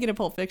kept thinking of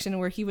Pulp Fiction,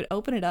 where he would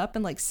open it up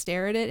and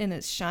stare at it, and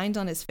it shined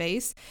on his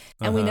face,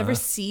 and we never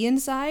see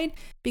inside,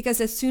 because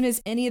as soon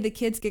as any of the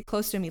kids get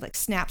close to him, he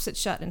snaps it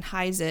shut and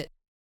hides it.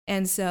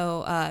 And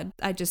so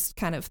I just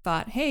kind of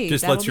thought, hey,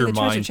 just that'll lets be your the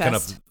treasure mind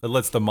chest. it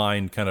lets the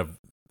mind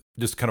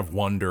just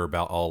wonder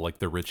about all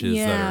the riches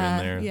that are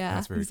in there. Yeah,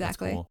 that's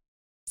exactly. That's cool.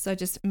 So I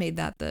just made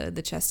that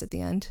the chest at the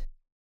end.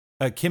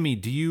 Kimmy,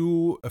 do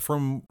you,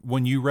 from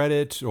when you read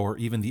it, or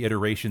even the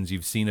iterations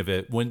you've seen of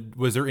it,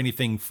 was there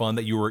anything fun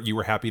that you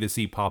were happy to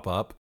see pop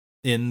up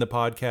in the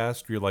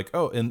podcast? You're like,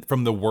 oh, and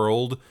from the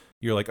world,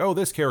 you're like, oh,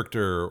 this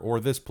character or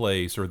this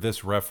place or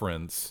this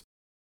reference.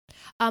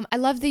 I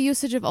love the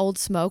usage of Old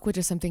Smoke, which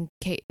is something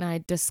Kate and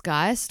I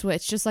discussed,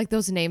 which just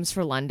those names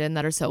for London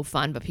that are so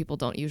fun, but people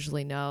don't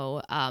usually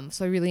know.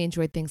 So I really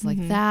enjoyed things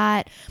like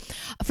that.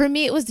 For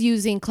me, it was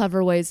using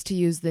clever ways to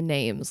use the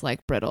names like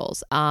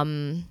Brittles.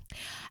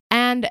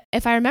 And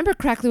if I remember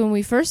correctly, when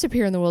we first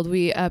appear in the world,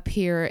 we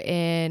appear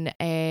in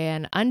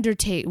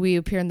we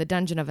appear in the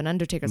dungeon of an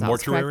undertaker's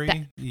office.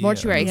 Mortuary?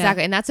 Mortuary,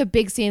 exactly. And that's a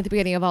big scene at the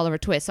beginning of Oliver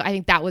Twist. So I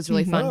think that was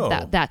really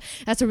fun.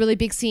 That's a really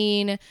big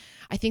scene.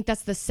 I think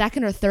that's the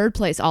second or third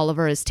place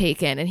Oliver is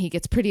taken, and he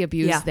gets pretty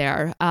abused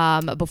there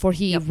before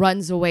he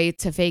runs away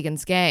to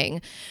Fagin's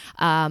gang.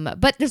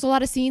 But there's a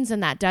lot of scenes in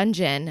that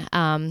dungeon,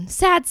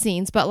 sad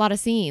scenes, but a lot of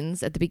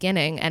scenes at the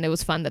beginning, and it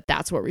was fun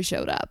that's where we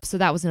showed up. So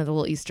that was another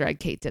little Easter egg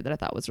Kate did that I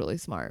thought was really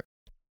smart.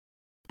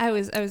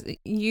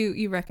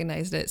 You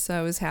recognized it, so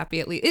I was happy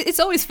at least. It's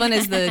always fun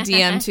as the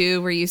DM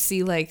too, where you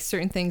see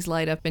certain things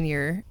light up in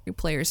your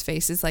players'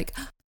 faces,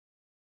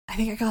 I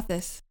think I got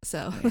this.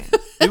 So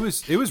it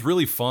was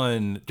really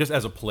fun just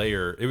as a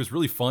player. It was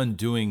really fun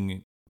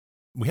doing.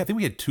 I think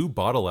we had 2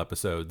 bottle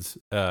episodes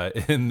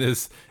in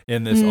this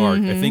arc.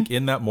 I think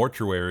in that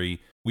mortuary,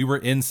 we were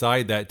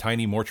inside that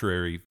tiny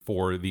mortuary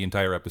for the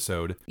entire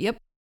episode. Yep.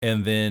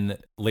 And then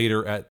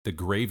later at the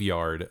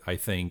graveyard, I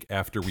think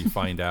after we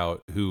find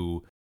out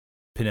who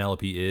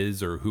Penelope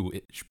is or who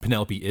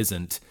Penelope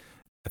isn't,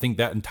 I think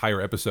that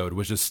entire episode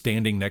was just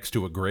standing next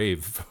to a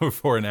grave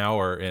for an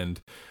hour,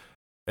 and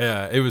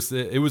it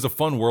was a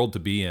fun world to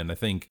be in. I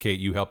think, Kate,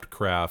 you helped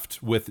craft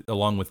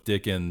along with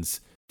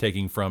Dickens,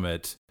 taking from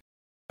it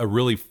a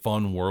really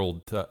fun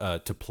world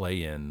to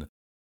play in.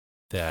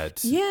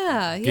 That gave us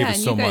and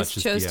so you guys much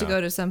chose to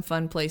go to some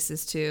fun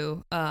places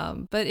too.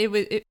 But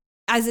it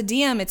as a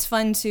DM, it's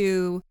fun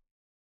to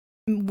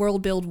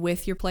world build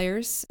with your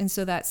players, and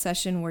so that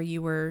session where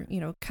you were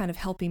kind of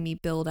helping me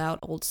build out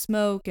Old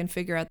Smoke and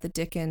figure out the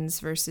Dickens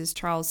versus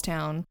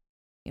Charlestown.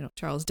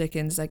 Charles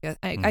Dickens, I guess.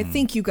 I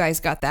think you guys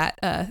got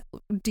that,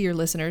 dear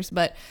listeners.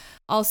 But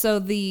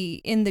also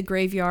in the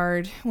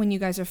graveyard, when you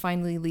guys are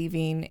finally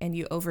leaving and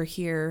you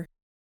overhear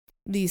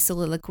the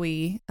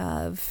soliloquy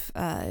of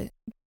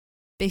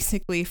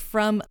basically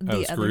from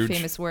the other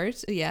famous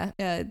words. Yeah.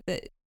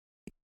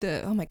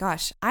 Oh my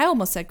gosh, I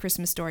almost said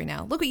Christmas Story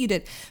now. Look what you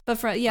did.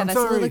 But that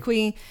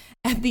soliloquy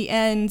at the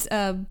end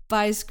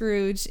by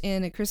Scrooge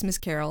in A Christmas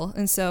Carol.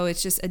 And so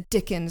it's just a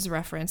Dickens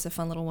reference, a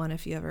fun little one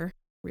if you ever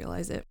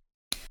realize it.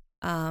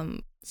 I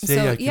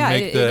can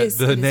make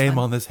the name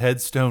on this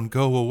headstone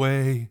go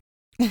away.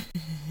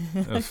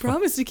 I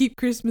promise to keep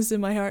Christmas in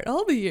my heart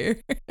all the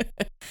year.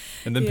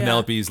 And then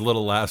Penelope's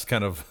little last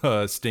kind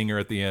of stinger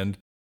at the end,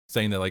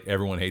 saying that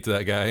everyone hates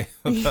that guy.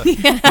 I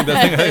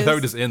thought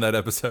we just end that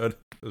episode.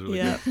 It was really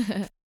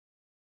good.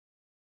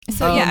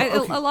 So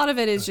a lot of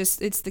it is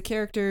just it's the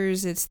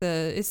characters, it's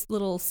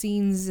little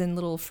scenes and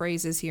little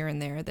phrases here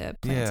and there that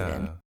planted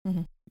in.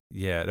 Mm-hmm.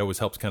 Yeah, it always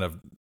helps kind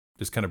of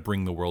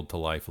bring the world to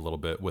life a little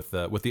bit with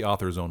the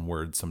author's own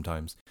words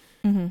sometimes.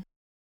 Mm-hmm.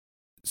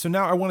 So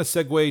now I want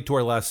to segue to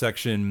our last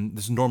section.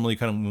 This is normally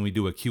kind of when we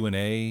do a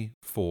Q&A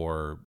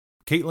for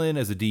Caitlin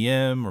as a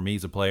DM or me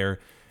as a player.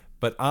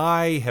 But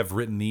I have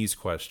written these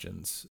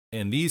questions,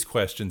 and these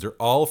questions are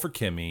all for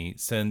Kimmy,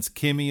 since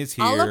Kimmy is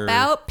here. All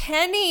about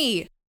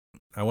Penny.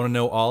 I want to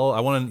know all. I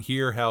want to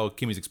hear how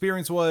Kimmy's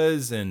experience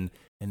was, and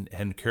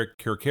her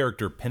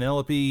character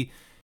Penelope.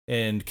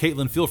 And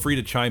Caitlin, feel free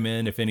to chime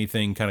in if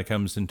anything kind of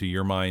comes into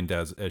your mind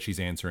as she's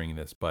answering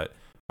this. But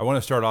I want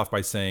to start off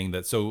by saying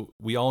that, so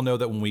we all know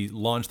that when we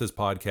launched this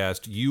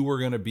podcast, you were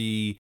going to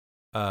be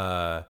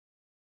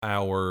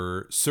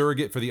our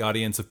surrogate for the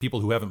audience of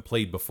people who haven't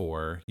played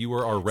before. You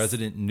were our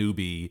resident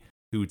newbie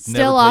who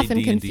still never often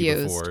played D&D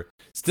confused. before.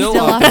 Still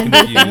often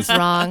confused.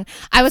 Wrong.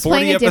 I was 40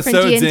 playing a different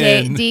episodes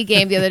D&D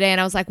game the other day,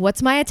 and I was like,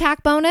 "What's my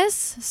attack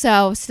bonus?"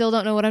 So still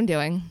don't know what I'm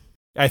doing.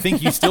 I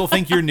think you still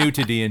think you're new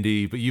to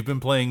D&D, but you've been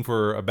playing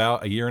for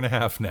about a year and a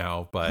half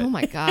now. But Oh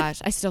my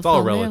gosh, I still it's feel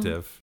all new.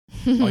 relative.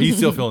 Oh, you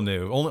still feel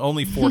new.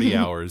 Only 40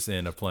 hours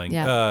in of playing.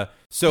 Yeah.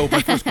 So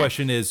my first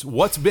question is,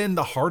 what's been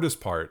the hardest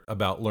part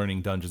about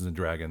learning Dungeons and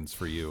Dragons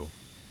for you?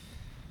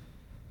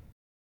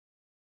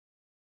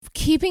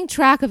 Keeping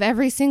track of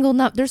every single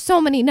number. There's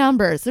so many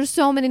numbers.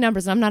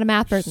 And I'm not a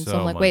math person, so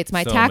I'm like, wait, it's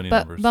my attack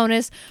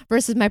bonus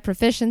versus my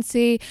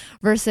proficiency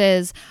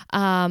versus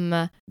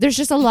there's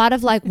just a lot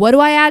of like, what do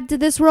I add to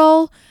this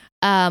roll?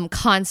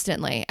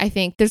 Constantly. I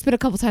think there's been a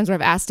couple times where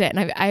I've asked it,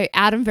 and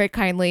Adam very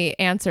kindly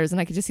answers, and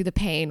I could just see the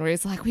pain where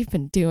he's like, we've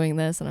been doing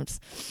this, and I'm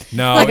just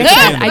No, like, it's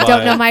I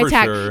don't know my for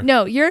attack. sure.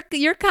 No,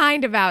 you're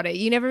kind about it.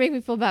 You never make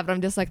me feel bad, but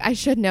I'm just like, I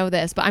should know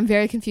this, but I'm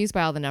very confused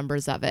by all the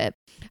numbers of it.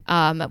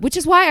 Which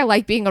is why I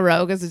like being a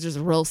rogue, because it's just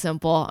real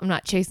simple. I'm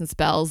not chasing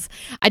spells.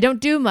 I don't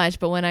do much,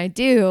 but when I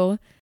do,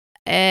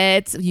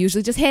 it's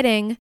usually just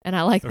hitting, and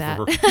I like that.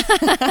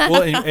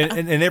 Well,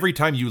 and every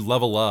time you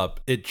level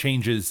up, it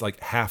changes like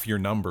half your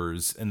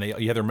numbers, and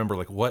you have to remember,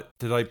 like, what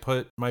did I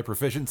put my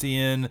proficiency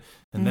in,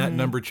 and that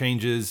number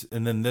changes,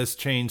 and then this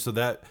changed, so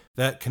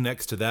that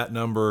connects to that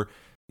number.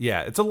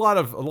 Yeah, it's a lot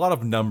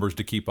of numbers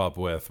to keep up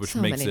with, which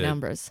so makes many it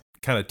numbers.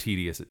 kind of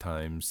tedious at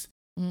times.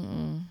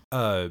 Mm-mm.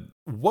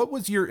 What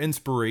was your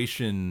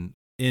inspiration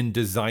in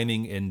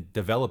designing and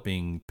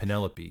developing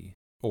Penelope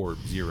or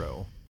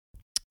Zero?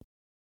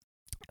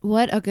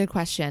 What a good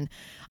question.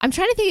 I'm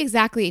trying to think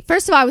exactly.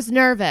 First of all, I was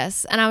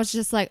nervous, and I was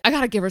just like, I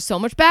gotta give her so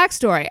much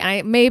backstory, and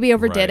I maybe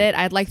overdid it.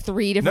 I had like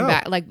 3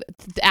 different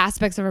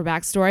aspects of her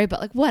backstory, but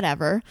like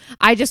whatever.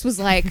 I just was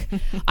like,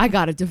 I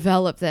gotta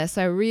develop this.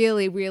 I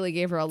really, really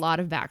gave her a lot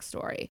of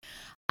backstory.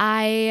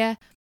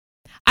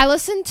 I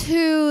listened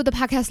to the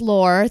podcast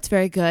Lore. It's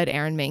very good.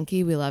 Aaron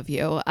Mankey, we love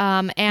you.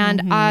 And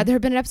there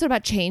had been an episode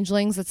about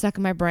changelings that stuck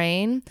in my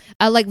brain.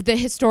 Like the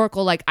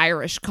historical, like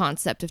Irish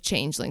concept of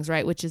changelings,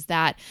 right? Which is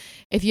that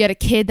if you had a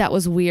kid that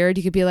was weird,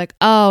 you could be like,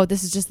 oh,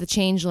 this is just the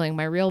changeling.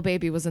 My real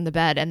baby was in the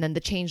bed. And then the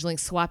changeling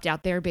swapped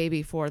out their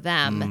baby for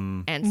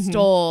them and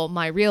stole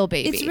my real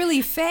baby. It's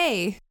really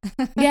Faye.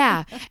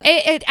 Yeah.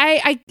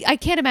 I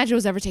can't imagine it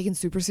was ever taken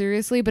super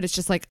seriously, but it's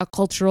just like a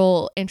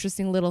cultural,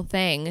 interesting little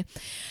thing.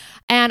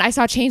 And I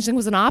saw changeling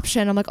was an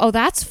option. I'm like, oh,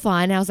 that's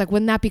fun. And I was like,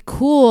 wouldn't that be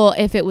cool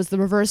if it was the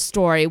reverse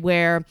story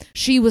where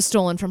she was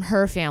stolen from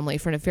her family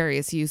for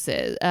nefarious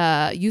uses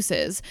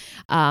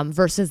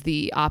versus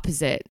the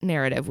opposite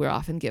narrative we're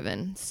often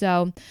given.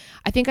 So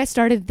I think I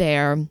started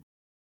there.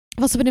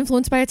 I've also been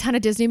influenced by a ton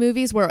of Disney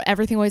movies where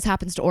everything always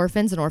happens to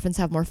orphans and orphans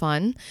have more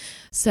fun.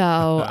 So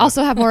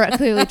also have more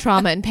clearly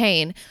trauma and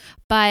pain.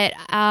 But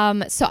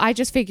so I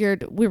just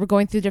figured we were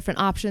going through different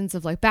options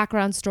of like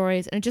background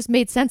stories, and it just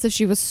made sense if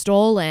she was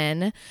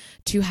stolen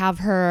to have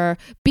her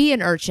be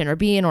an urchin or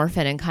be an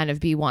orphan and kind of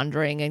be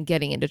wandering and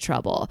getting into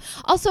trouble.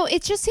 Also,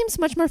 it just seems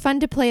much more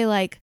fun to play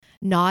like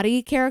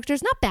naughty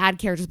characters, not bad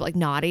characters, but like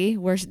naughty,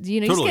 where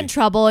you just get in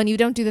trouble and you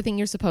don't do the thing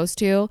you're supposed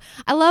to.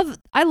 I love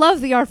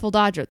the Artful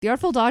Dodger. The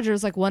Artful Dodger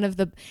is like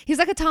he's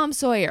like a Tom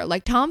Sawyer.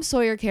 Like Tom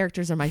Sawyer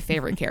characters are my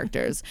favorite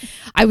characters.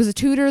 I was a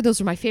tutor.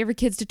 Those were my favorite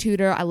kids to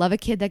tutor. I love a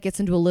kid that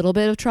gets into a little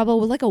bit of trouble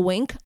with like a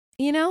wink,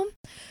 you know?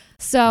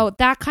 So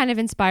that kind of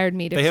inspired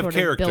me to sort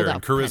of build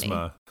up charisma.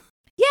 Penny.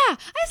 Yeah, I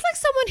just like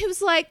someone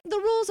who's like, the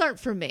rules aren't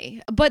for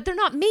me, but they're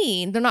not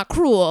mean, they're not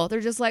cruel. They're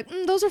just like,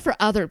 those are for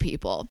other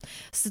people.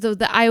 So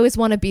I always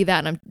want to be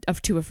that, and I'm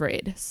too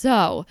afraid.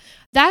 So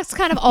that's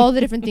kind of all the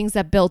different things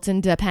that built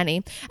into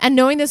Penny. And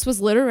knowing this was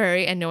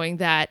literary and knowing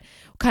that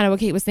kind of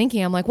what Kate was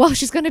thinking, I'm like, well,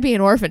 she's going to be an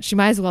orphan. She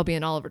might as well be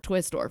an Oliver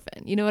Twist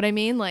orphan. You know what I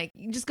mean? Like,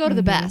 you just go to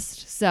the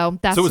best. So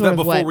that's was sort that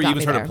of what before we got even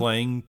me started there.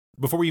 playing?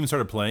 Before we even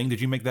started playing, did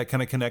you make that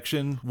kind of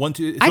connection?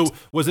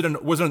 Was it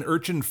an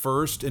urchin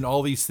first, and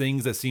all these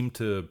things that seem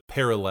to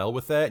parallel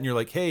with that, and you're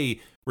like, hey,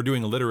 we're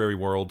doing a literary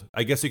world.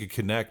 I guess you could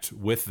connect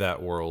with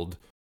that world.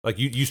 Like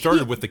you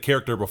started with the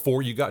character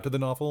before you got to the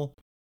novel.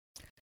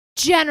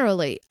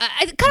 Generally,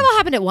 it kind of all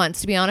happened at once,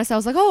 to be honest. I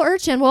was like, oh,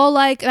 urchin. Well,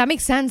 like, that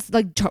makes sense.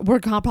 Like,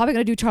 we're probably going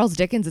to do Charles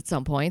Dickens at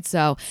some point.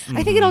 So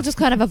I think it all just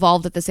kind of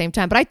evolved at the same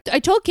time. But I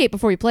told Kate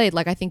before we played,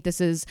 like, I think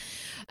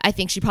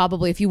she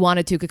probably, if you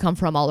wanted to, could come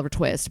from Oliver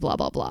Twist, blah,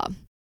 blah, blah.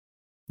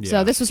 Yeah.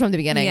 So this was from the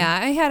beginning. Yeah,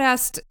 I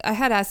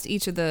had asked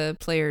each of the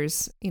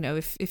players, you know,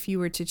 if you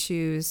were to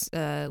choose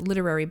a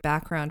literary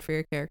background for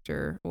your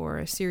character, or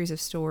a series of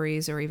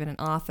stories, or even an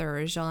author or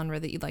a genre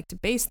that you'd like to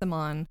base them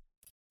on,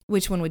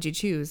 which one would you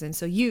choose? And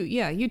so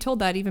you told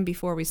that even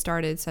before we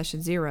started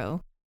session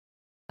 0,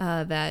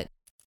 that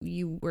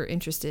you were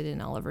interested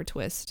in Oliver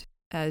Twist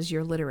as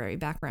your literary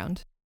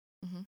background.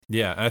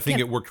 Yeah, and I think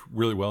it worked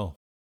really well.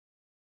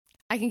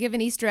 I can give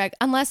an Easter egg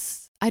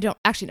unless I don't.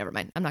 Actually, never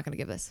mind. I'm not going to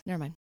give this. Never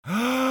mind.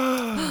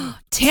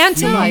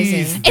 Tantalizing.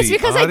 Tease It's the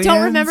because I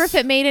don't remember audience? if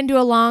it made into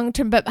a long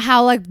term, but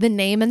how like the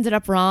name ended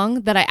up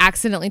wrong, that I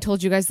accidentally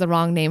told you guys the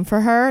wrong name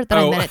for her, that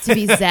I meant it to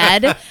be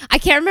Zed. I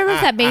can't remember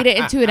if that made it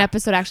into an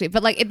episode actually,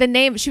 but like the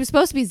name, she was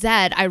supposed to be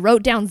Zed. I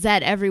wrote down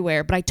Zed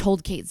everywhere, but I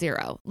told Kate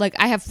Zero. Like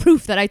I have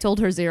proof that I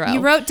told her Zero. You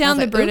wrote down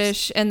the And I was like, "Oops."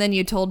 British and then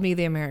you told me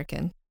the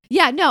American.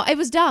 Yeah, no, it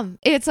was dumb.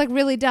 It's like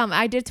really dumb.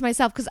 I did it to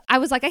myself because I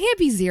was like, I can't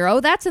be Zero.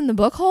 That's in the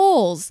book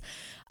Holes.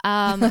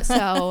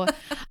 So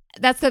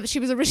she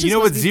was originally You know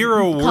what? supposed to be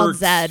Zero called works.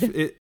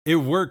 Zed. It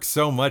works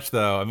so much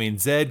though. I mean,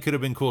 Zed could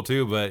have been cool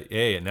too, but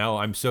hey, now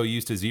I'm so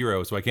used to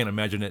Zero, so I can't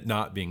imagine it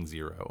not being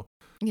Zero.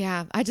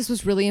 Yeah, I just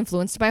was really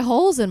influenced by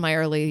Holes in my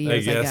early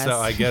years, I guess.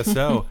 I guess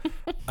so.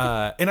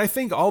 And I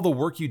think all the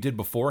work you did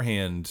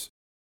beforehand,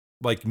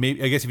 like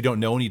maybe I guess if you don't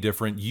know any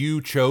different,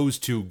 you chose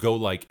to go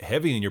like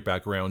heavy in your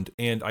background,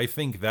 and I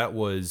think that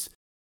was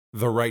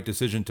the right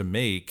decision to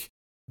make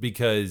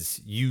because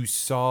you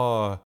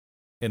saw,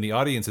 and the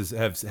audience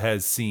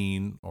has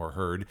seen or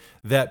heard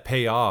that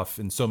pay off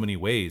in so many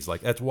ways.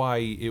 Like that's why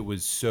it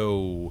was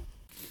so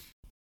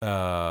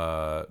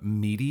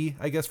meaty,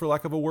 I guess, for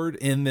lack of a word,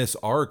 in this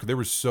arc. There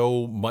was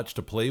so much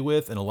to play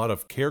with and a lot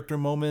of character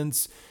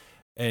moments,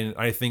 and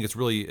I think it's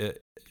really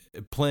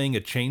playing a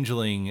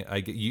changeling.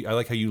 I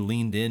like how you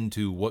leaned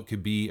into what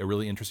could be a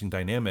really interesting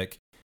dynamic,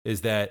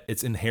 is that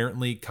it's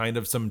inherently kind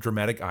of some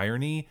dramatic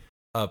irony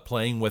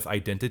playing with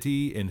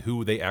identity and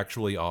who they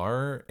actually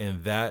are,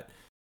 and that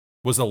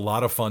was a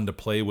lot of fun to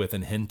play with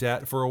and hint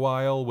at for a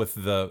while with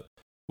the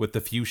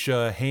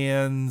fuchsia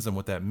hands and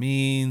what that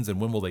means and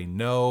when will they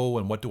know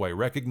and what do I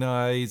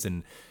recognize,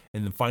 and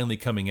then finally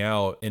coming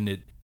out, and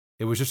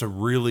it was just a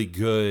really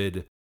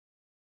good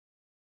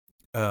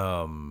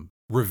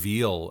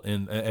reveal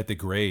at the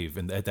grave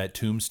and at that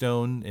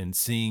tombstone and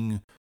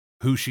seeing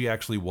who she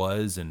actually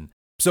was. And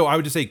so I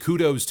would just say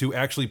kudos to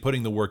actually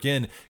putting the work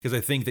in, because I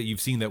think that you've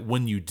seen that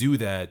when you do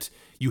that,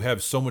 you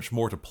have so much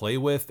more to play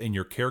with and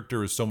your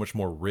character is so much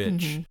more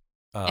rich.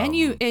 And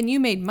you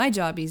made my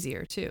job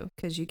easier too,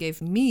 because you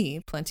gave me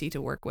plenty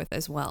to work with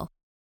as well.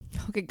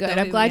 Okay, good. So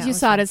I'm glad you it was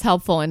saw fun. it as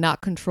helpful and not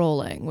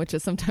controlling, which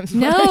is sometimes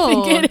No,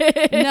 what I think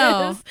it is.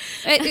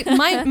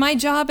 no. My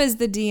job as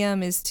the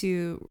DM is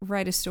to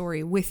write a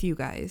story with you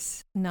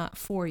guys, not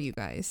for you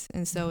guys,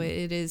 and so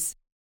it is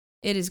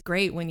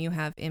great when you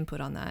have input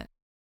on that.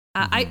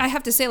 I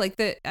have to say, like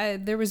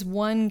there was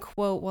one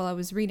quote while I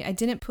was reading. I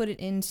didn't put it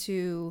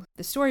into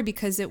the story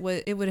because it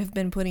would have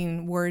been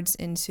putting words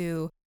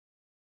into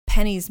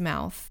Penny's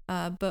mouth.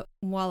 But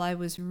while I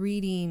was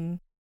reading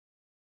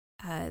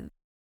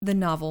the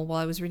novel, while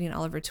I was reading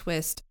Oliver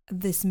Twist,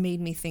 this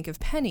made me think of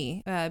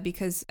Penny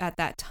because at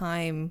that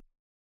time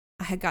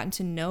I had gotten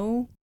to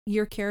know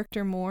your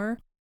character more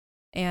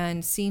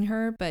and seen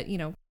her. But,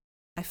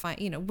 I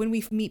find, when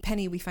we meet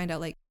Penny, we find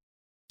out like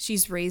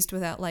she's raised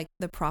without like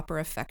the proper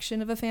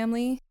affection of a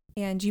family.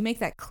 And you make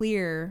that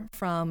clear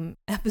from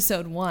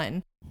episode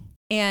 1.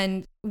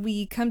 And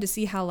we come to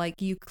see how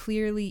like you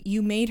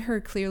made her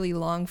clearly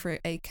long for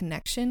a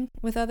connection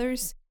with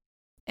others.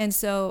 And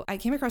so I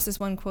came across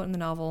this one quote in the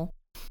novel.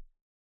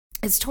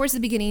 It's towards the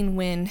beginning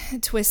when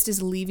Twist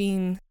is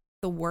leaving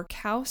the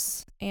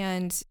workhouse.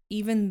 And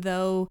even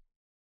though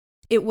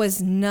it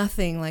was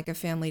nothing like a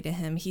family to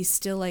him, he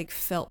still like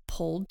felt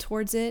pulled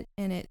towards it.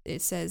 And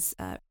it says,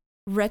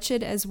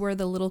 wretched as were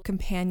the little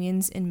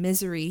companions in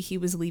misery he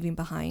was leaving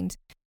behind,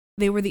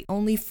 they were the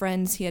only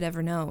friends he had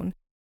ever known.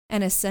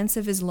 And a sense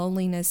of his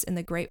loneliness in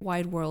the great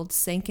wide world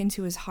sank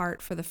into his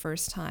heart for the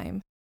first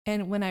time.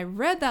 And when I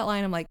read that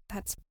line, I'm like,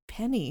 that's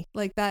Penny.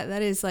 Like that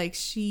is like,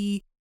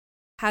 she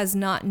has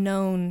not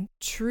known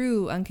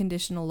true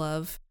unconditional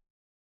love.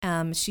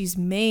 She's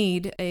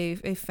made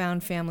a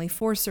found family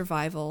for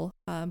survival.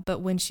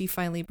 But when she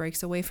finally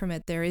breaks away from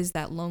it, there is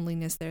that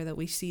loneliness there that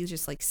we see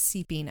just like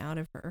seeping out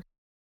of her.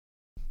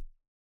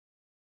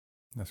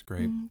 That's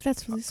great.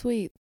 That's really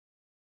sweet.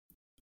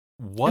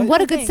 What? And what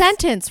a good Thanks.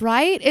 sentence,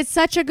 right? It's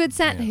such a good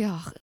sentence.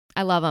 Yeah. Ugh,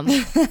 I love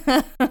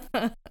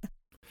them.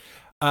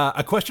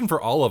 A question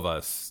for all of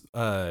us.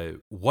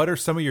 What are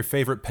some of your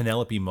favorite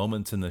Penelope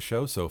moments in the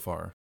show so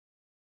far?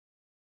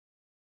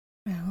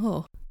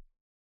 Oh.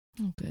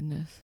 Oh,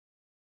 goodness.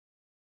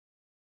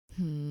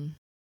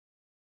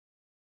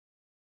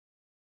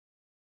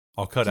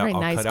 I'll cut Very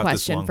out. nice I'll cut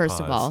question, out this long first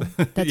of pause.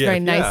 all. That's Yeah, very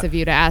nice yeah. of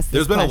you to ask this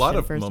There's been a lot question,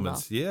 of first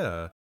moments. all.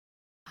 Yeah.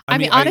 I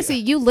mean, honestly,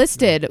 you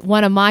listed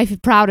one of my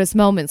proudest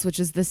moments, which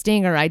is the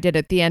stinger I did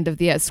at the end of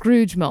the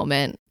Scrooge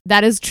moment.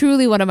 That is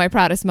truly one of my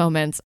proudest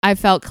moments. I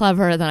felt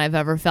cleverer than I've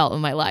ever felt in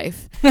my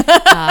life.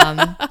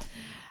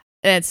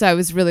 And so I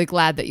was really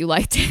glad that you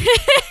liked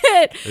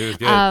it. It was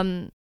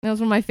good. That was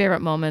one of my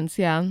favorite moments.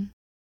 Yeah.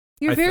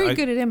 You're very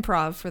good at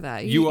improv for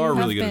that. You are have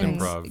really good at been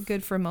improv.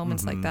 Good for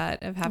moments like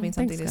that of having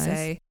something thanks, to guys.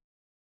 say.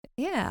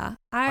 Yeah,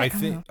 I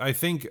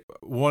think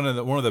one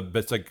of the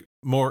best, like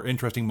more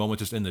interesting moments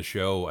just in the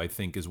show, I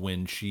think, is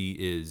when she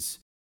is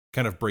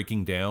kind of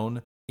breaking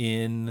down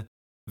in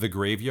the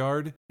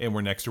graveyard, and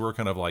we're next to her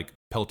kind of like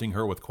pelting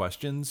her with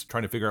questions,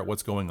 trying to figure out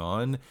what's going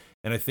on.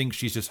 And I think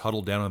she's just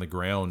huddled down on the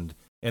ground.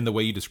 And the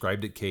way you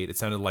described it, Kate, it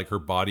sounded like her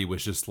body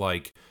was just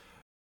like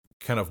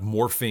kind of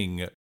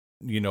morphing,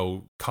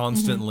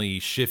 constantly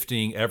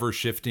shifting, ever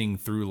shifting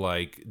through,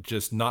 like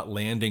just not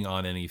landing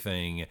on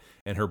anything.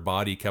 And her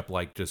body kept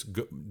like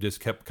just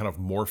kept kind of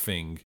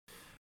morphing.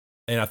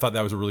 And I thought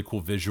that was a really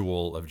cool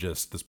visual of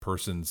just this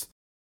person's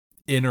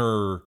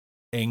inner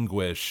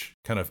anguish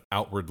kind of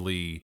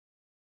outwardly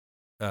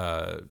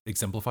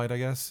exemplified, I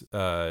guess.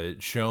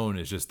 Shown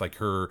is just like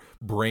her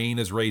brain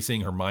is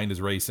racing, her mind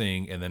is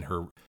racing, and then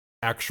her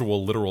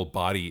actual literal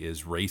body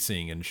is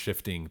racing and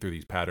shifting through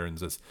these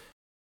patterns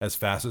as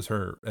fast as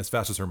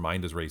her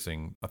mind is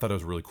racing. I thought it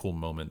was a really cool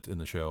moment in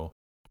the show.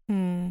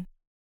 My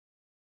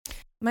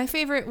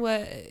favorite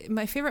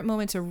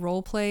moment to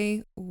role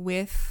play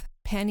with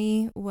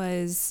Penny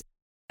was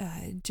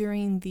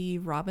during the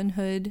Robin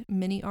Hood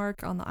mini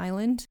arc on the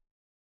island,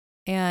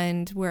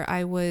 and where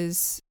I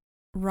was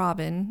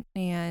Robin,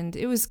 and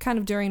it was kind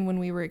of during when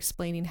we were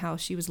explaining how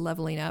she was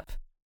leveling up,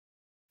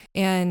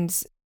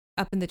 and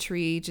up in the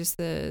tree, just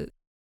the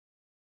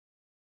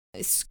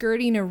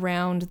skirting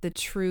around the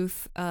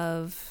truth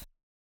of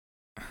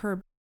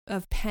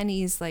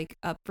Penny's like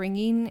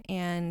upbringing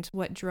and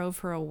what drove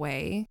her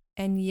away,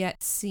 and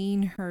yet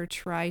seeing her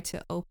try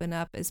to open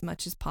up as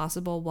much as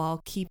possible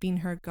while keeping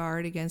her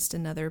guard against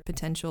another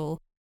potential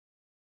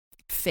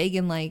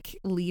Fagin-like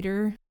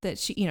leader that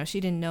she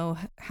didn't know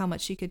how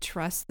much she could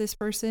trust this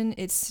person.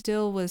 It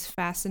still was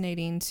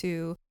fascinating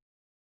to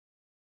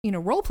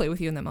role play with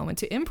you in that moment,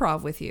 to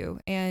improv with you,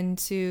 and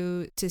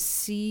to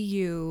see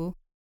you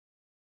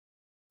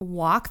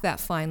walk that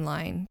fine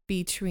line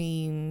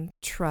between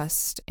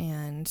trust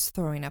and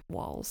throwing up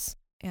walls.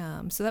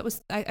 So that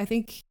was, I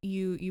think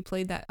you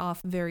played that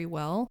off very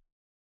well.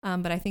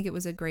 But I think it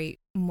was a great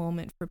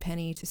moment for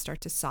Penny to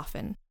start to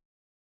soften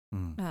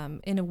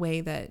in a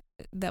way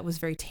that was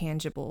very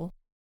tangible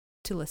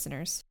to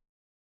listeners.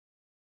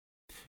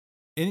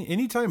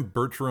 Anytime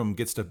Bertram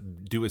gets to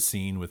do a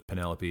scene with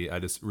Penelope, I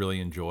just really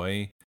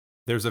enjoy.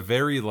 There's a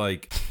very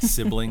like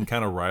sibling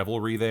kind of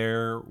rivalry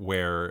there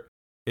where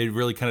it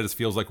really kind of just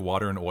feels like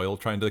water and oil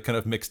trying to kind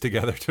of mix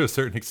together to a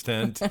certain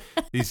extent.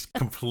 These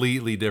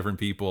completely different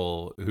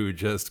people who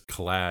just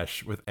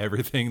clash with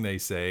everything they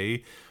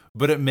say.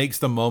 But it makes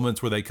the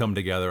moments where they come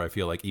together, I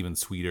feel like, even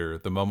sweeter.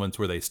 The moments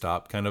where they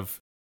stop kind of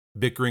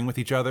bickering with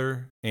each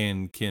other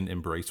and can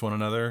embrace one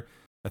another.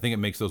 I think it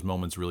makes those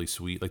moments really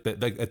sweet. Like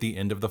that at the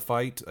end of the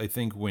fight, I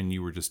think when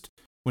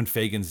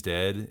Fagin's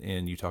dead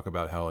and you talk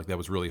about how like that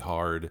was really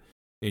hard,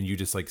 and you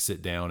just like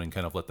sit down and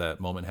kind of let that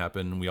moment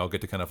happen. We all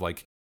get to kind of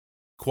like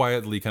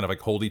quietly kind of like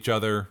hold each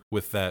other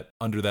with that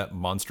under that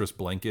monstrous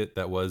blanket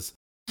that was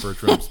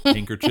Bertram's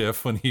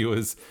handkerchief when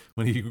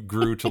he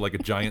grew to like a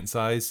giant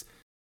size.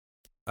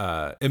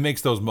 It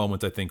makes those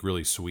moments, I think,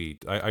 really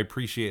sweet. I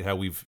appreciate how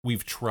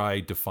we've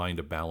tried to find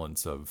a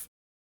balance of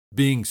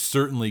being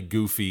certainly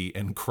goofy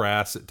and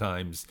crass at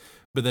times,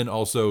 but then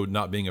also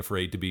not being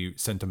afraid to be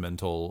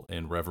sentimental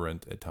and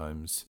reverent at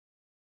times.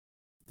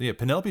 Yeah,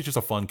 Penelope's just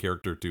a fun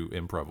character to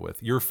improv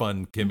with. You're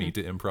fun, Kimmy,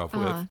 to improv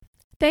with.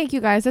 Thank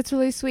you, guys. That's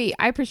really sweet.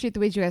 I appreciate the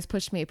way you guys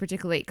pushed me,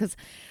 particularly because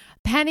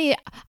Penny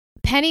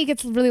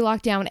gets really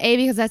locked down, A,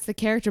 because that's the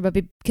character, but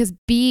because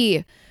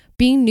B,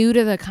 being new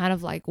to the kind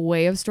of like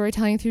way of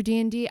storytelling through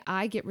D&D,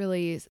 I get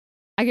really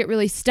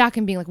stuck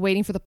in being like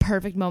waiting for the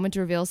perfect moment to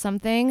reveal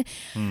something.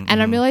 Mm-hmm.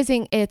 And I'm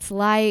realizing it's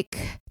like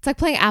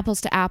playing apples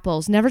to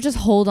apples. Never just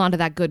hold on to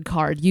that good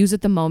card. Use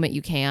it the moment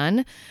you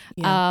can.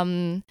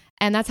 Yeah.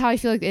 And that's how I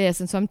feel like it is.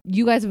 And so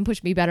you guys have been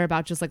pushing me better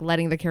about just like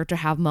letting the character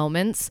have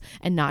moments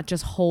and not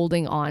just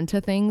holding on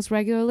to things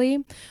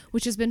regularly,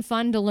 which has been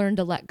fun to learn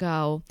to let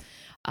go.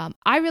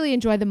 I really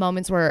enjoy the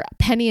moments where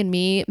Penny and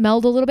me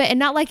meld a little bit, and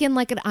not like in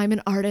like I'm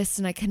an artist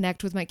and I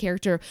connect with my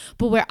character,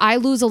 but where I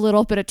lose a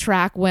little bit of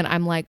track when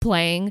I'm like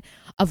playing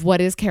of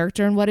what is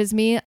character and what is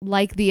me,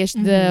 like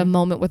the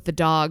moment with the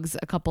dogs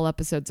a couple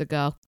episodes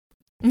ago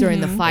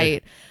during the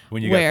fight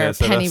where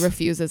Penny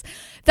refuses.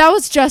 That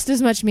was just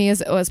as much me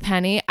as it was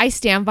Penny. I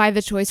stand by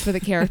the choice for the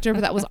character,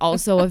 but that was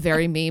also a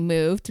very me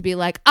move to be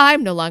like,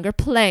 I'm no longer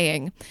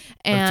playing.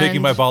 And I'm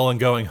taking my ball and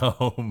going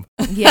home.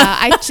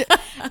 Yeah,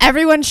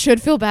 everyone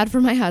should feel bad for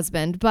my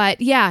husband.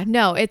 But yeah,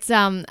 no, it's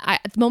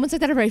moments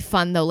like that are very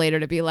fun though later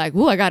to be like,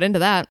 ooh, I got into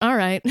that. All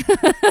right.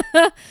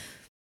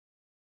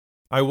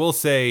 I will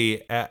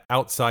say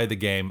outside the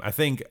game, I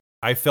think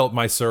I felt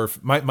myself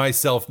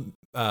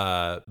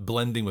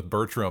blending with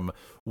Bertram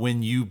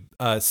when you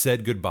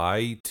said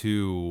goodbye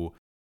to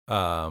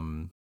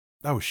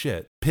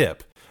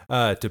Pip.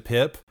 To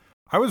Pip,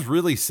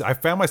 I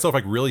found myself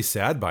like really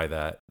sad by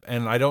that,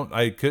 and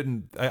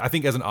I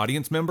think as an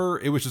audience member,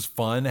 it was just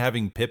fun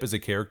having Pip as a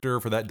character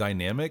for that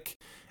dynamic.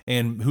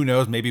 And who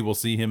knows, maybe we'll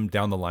see him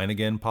down the line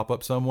again, pop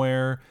up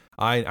somewhere.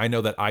 I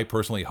know that I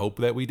personally hope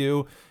that we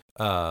do,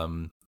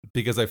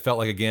 because I felt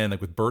like, again,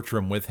 like with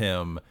Bertram with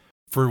him,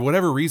 for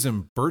whatever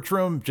reason,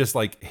 Bertram just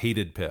like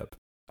hated Pip.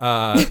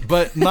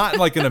 but not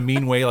like in a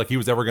mean way, like he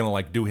was ever gonna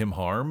like do him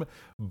harm.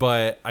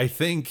 But I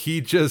think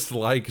he just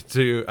liked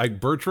to, like,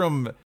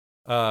 Bertram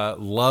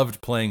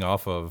loved playing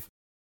off of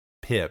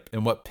Pip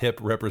and what Pip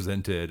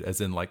represented,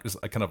 as in like just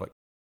a kind of like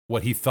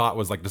what he thought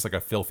was like just like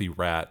a filthy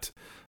rat,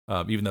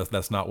 even though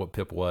that's not what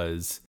Pip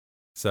was.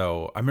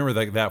 So I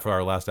remember that for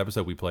our last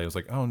episode we played, it was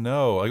like, oh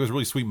no, like, it was a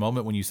really sweet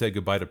moment when you said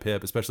goodbye to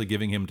Pip, especially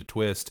giving him to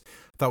Twist.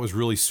 I thought it was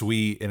really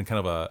sweet and kind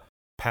of a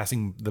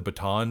passing the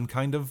baton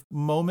kind of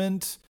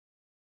moment.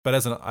 But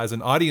as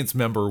an audience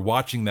member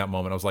watching that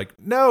moment, I was like,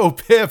 no,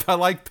 Pip, I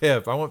like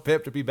Pip. I want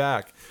Pip to be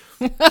back.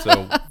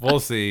 So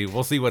we'll see.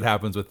 We'll see what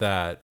happens with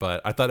that.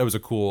 But I thought it was a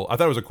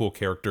cool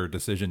character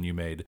decision you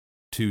made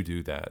to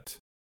do that.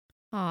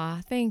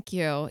 Aw, thank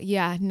you.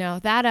 Yeah, no,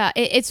 that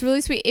it's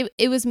really sweet.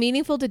 It was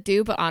meaningful to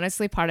do, but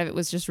honestly, part of it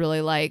was just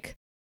really like,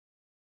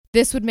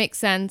 this would make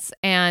sense,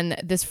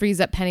 and this frees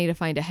up Penny to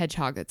find a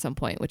hedgehog at some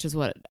point, which is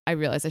what I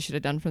realized I should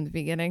have done from the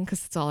beginning, because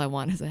that's all I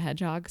want is a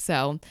hedgehog.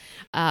 So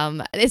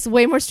it's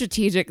way more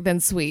strategic than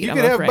sweet. You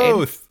could have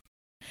both.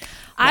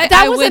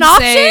 That was an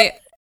option?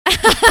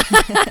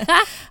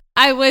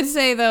 I would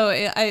say, though,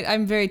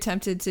 I'm very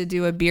tempted to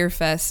do a beer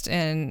fest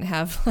and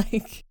have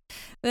like,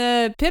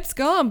 Pip's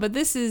gone, but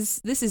this is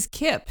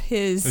Kip,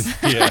 his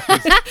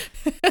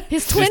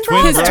his twin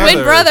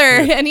brother,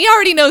 and he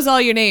already knows all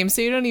your names,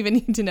 so you don't even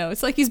need to know.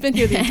 It's like he's been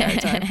here the entire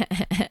time.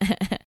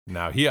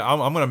 Now,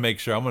 I'm gonna make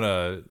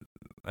sure,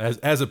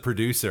 as a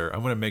producer,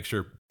 I'm gonna make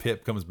sure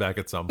Pip comes back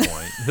at some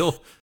point. He'll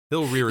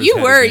rear his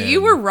head again.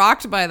 You were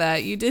rocked by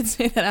that. You did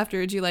say that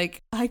afterwards. You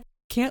like, I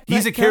can't.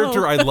 He's a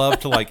character I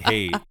love to like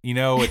hate. You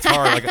know, it's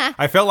hard. Like,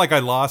 I felt like I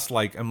lost,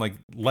 like, I'm like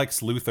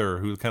Lex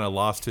Luthor, who kind of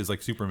lost his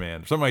like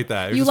Superman, something like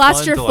that. You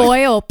lost your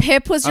foil.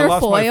 Pip was your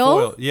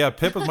foil. Yeah,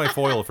 Pip was my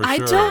foil for sure. I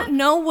don't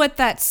know what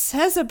that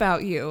says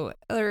about you.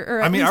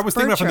 Or I mean, I was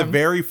thinking about from the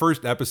very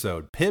first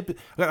episode. Pip,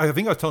 I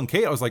think I was telling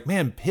Kate, I was like,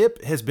 man,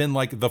 Pip has been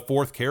like the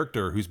fourth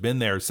character who's been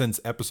there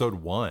since episode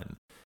 1.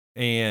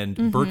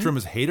 And Bertram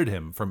has hated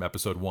him from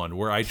episode 1,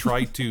 where I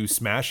tried to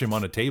smash him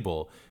on a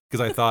table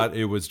because I thought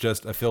it was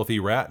just a filthy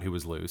rat who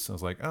was loose. I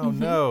was like, oh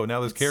no,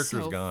 now this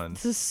character's gone.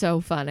 This is so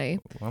funny.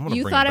 Well,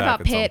 you thought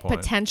about Pip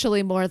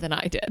potentially more than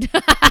I did.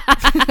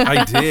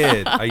 I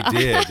did.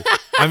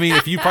 I mean,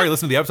 if you probably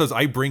listen to the episodes,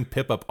 I bring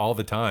Pip up all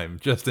the time,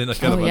 just in a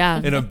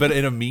kind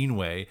in a mean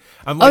way.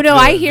 I'm like,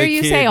 I hear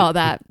you say all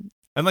that.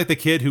 I'm like the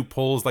kid who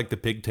pulls like the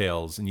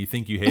pigtails and you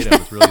think you hate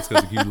him. It's really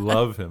because you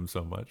love him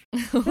so much.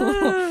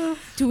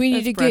 Do we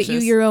need to get you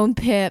your own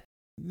Pip?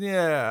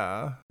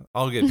 Yeah.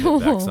 I'll get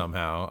Pip back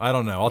somehow. I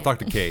don't know. I'll talk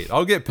to Kate.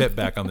 I'll get Pip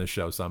back on this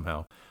show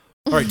somehow.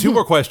 All right, 2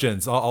 more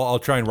questions. I'll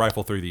try and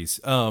rifle through these.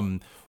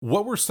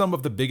 What were some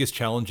of the biggest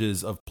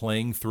challenges of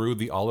playing through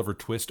the Oliver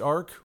Twist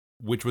arc,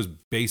 which was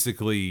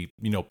basically,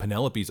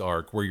 Penelope's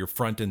arc, where you're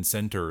front and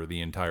center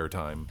the entire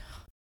time?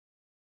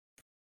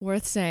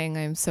 Worth saying,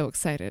 I'm so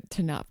excited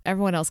to not.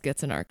 Everyone else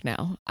gets an arc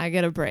now. I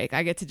get a break.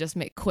 I get to just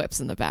make quips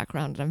in the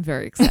background, and I'm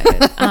very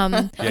excited.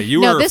 Yeah, you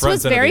were. This front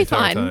was center very the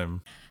entire fun.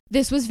 Time.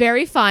 This was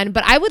very fun.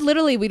 But I would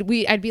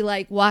literally, I'd be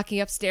like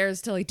walking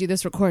upstairs to like do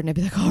this record, and I'd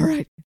be like, all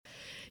right,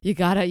 you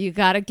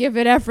gotta give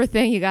it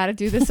everything. You gotta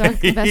do this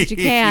arc the best you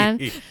can.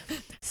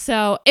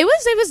 So it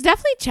was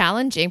definitely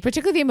challenging,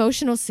 particularly the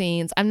emotional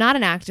scenes. I'm not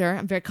an actor.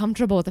 I'm very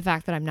comfortable with the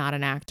fact that I'm not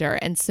an actor.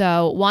 And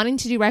so wanting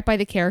to do right by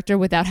the character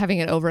without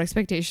having an over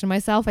expectation of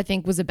myself, I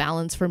think was a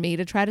balance for me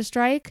to try to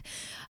strike.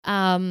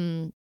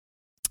 And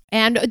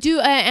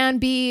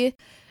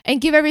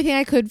give everything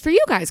I could for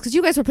you guys, because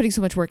you guys were putting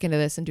so much work into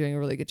this and doing a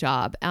really good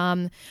job.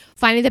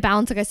 Finding the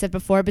balance, like I said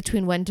before,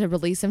 between when to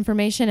release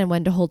information and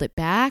when to hold it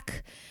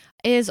back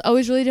is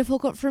always really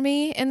difficult for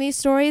me in these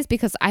stories,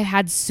 because I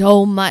had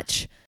so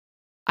much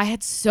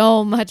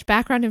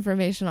background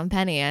information on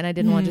Penny, and I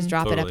didn't want to just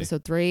drop it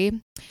episode 3. It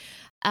was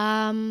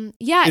emotional.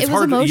 Yeah,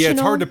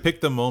 it's hard to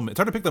pick the moment. It's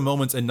hard to pick the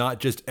moments and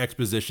not just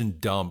exposition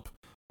dump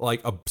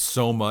like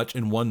so much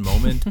in one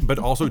moment, but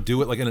also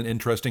do it like in an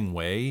interesting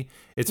way.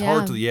 It's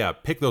hard to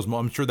pick those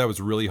moments. I'm sure that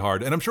was really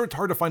hard, and I'm sure it's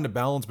hard to find a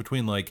balance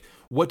between like,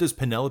 what does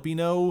Penelope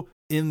know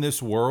in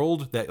this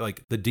world that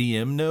like the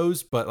DM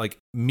knows, but like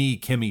me,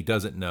 Kimmy,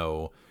 doesn't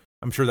know.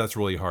 I'm sure that's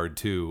really hard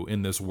too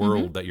in this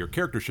world that your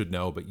character should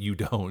know, but you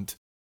don't.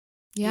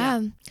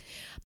 Yeah.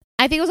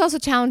 I think it was also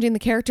challenging. The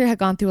character had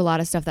gone through a lot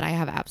of stuff that I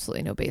have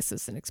absolutely no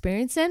basis and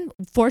experience in.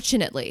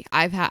 Fortunately,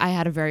 I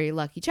had a very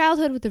lucky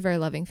childhood with a very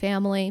loving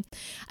family.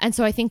 And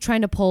so I think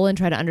trying to pull and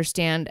try to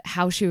understand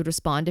how she would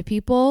respond to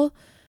people,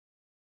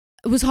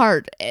 it was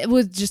hard. It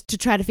was just to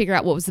try to figure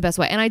out what was the best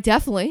way. And I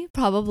definitely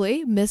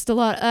probably missed a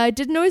lot. I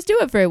didn't always do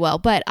it very well,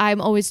 but I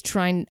was always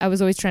trying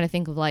to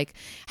think of like,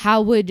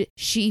 how would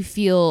she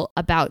feel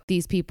about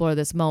these people or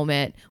this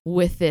moment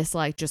with this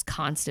like just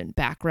constant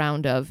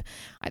background of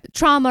either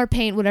trauma or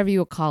pain, whatever you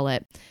would call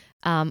it.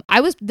 I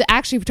was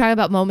actually talking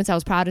about moments I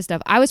was proudest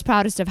of. I was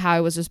proudest of how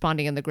I was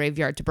responding in the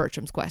graveyard to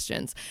Bertram's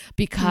questions,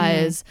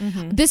 because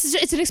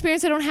it's an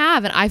experience I don't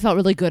have, and I felt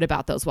really good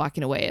about those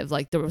walking away of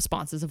like the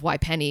responses of why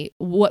Penny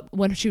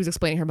when she was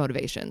explaining her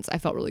motivations. I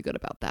felt really good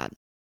about that.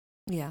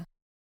 Yeah.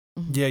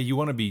 Yeah, you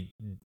want to be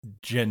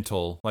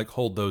gentle, like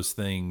hold those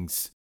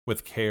things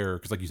with care,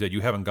 because like you said,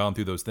 you haven't gone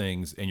through those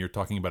things, and you're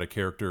talking about a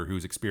character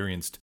who's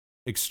experienced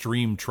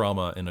extreme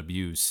trauma and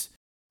abuse,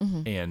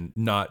 and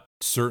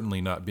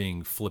certainly not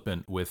being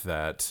flippant with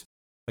that.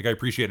 Like, I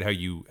appreciate how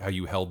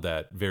you held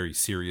that very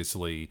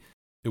seriously.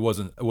 It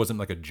wasn't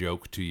like a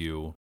joke to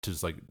you, to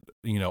just like,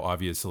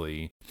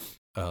 obviously,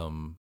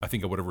 I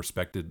think I would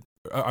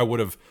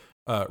have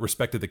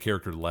respected the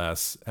character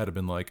less had it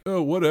been like,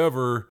 oh,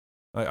 whatever.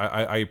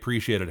 I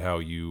appreciated how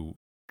you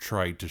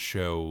tried to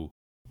show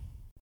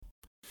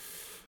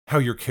how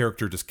your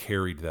character just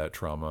carried that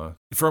trauma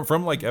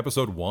from like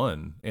episode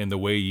 1, and the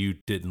way you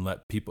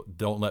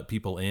don't let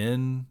people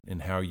in,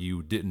 and how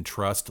you didn't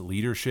trust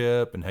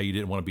leadership, and how you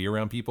didn't want to be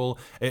around people.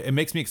 It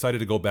makes me excited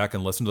to go back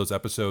and listen to those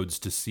episodes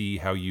to see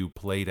how you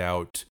played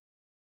out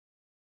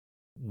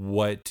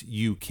what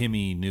you,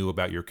 Kimmy, knew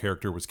about your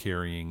character was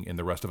carrying and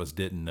the rest of us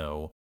didn't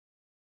know,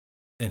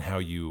 and how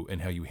you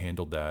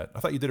handled that. I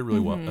thought you did it really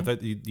well. I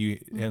thought you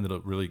handled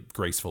it really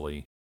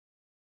gracefully.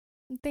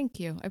 Thank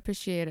you. I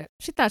appreciate it.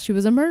 She thought she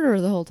was a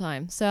murderer the whole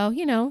time. So,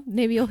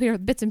 maybe you'll hear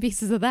bits and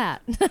pieces of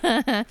that.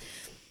 It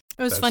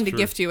was fun to true.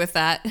 gift you with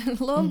that.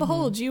 Lo and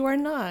behold, you are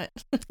not.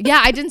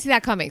 Yeah, I didn't see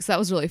that coming. So that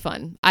was really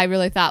fun. I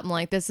really thought, I'm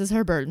like, this is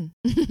her burden.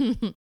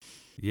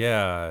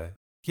 Yeah.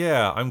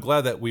 Yeah. I'm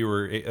glad that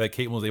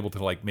Caitlin was able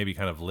to like maybe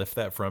kind of lift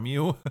that from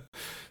you,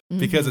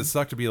 because it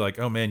sucked to be like,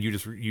 oh man,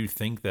 you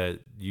think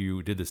that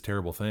you did this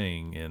terrible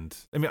thing. And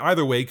I mean,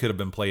 either way could have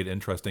been played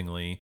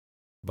interestingly,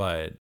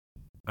 but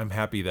I'm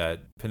happy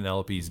that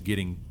Penelope's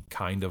getting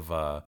kind of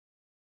a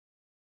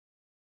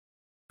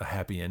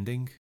happy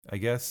ending, I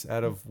guess,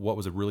 out of what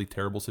was a really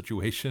terrible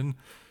situation.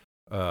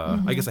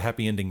 I guess a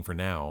happy ending for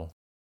now,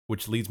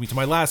 which leads me to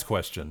my last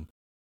question.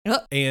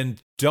 And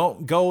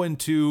don't go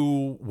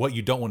into what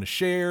you don't want to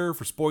share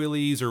for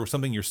spoilies, or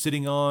something you're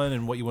sitting on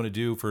and what you want to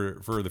do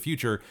for the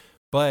future.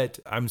 But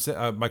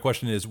my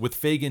question is, with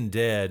Fagin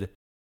dead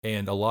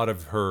and a lot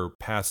of her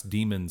past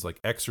demons like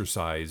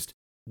exorcised,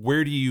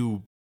 where do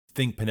you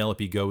think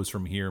Penelope goes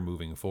from here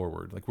moving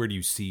forward? Like, where do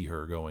you see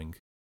her going?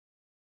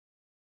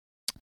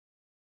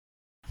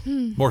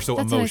 More so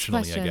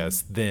emotionally, I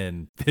guess,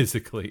 than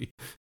physically.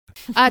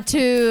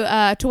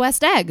 To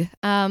West Egg.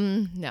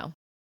 No.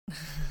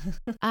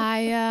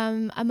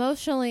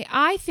 Emotionally,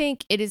 I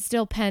think it is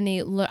still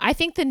Penny. I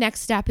think the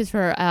next step is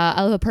for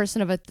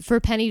for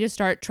Penny to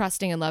start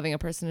trusting and loving a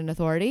person in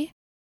authority.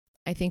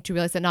 I think to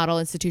realize that not all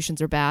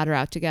institutions are bad or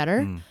out to get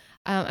her.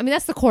 I mean,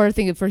 that's the core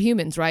thing for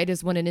humans, right?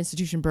 Is when an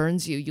institution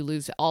burns you, you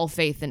lose all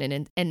faith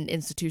in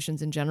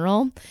institutions in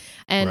general.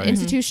 And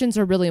institutions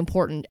are really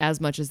important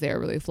as much as they're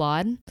really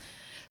flawed.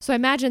 So I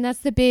imagine that's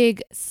the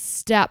big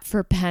step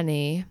for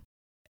Penny,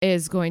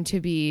 is going to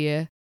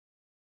be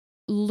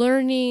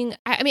learning.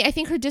 I mean, I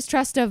think her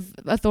distrust of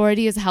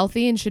authority is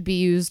healthy and should be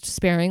used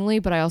sparingly,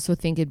 but I also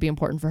think it'd be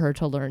important for her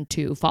to learn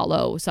to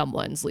follow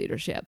someone's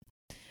leadership,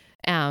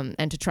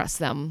 and to trust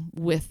them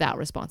with that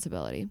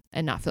responsibility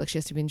and not feel like she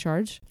has to be in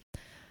charge.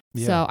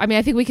 Yeah. So, I mean,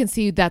 I think we can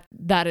see that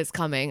is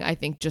coming. I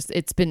think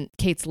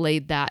Kate's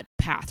laid that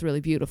path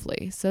really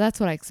beautifully. So that's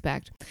what I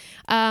expect.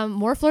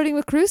 More flirting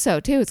with Crusoe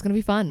too. It's going to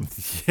be fun.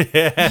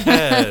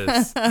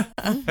 Yes.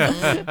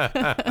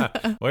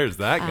 Where's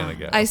that going to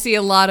go? I see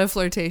a lot of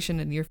flirtation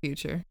in your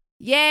future.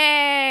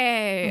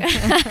 Yay!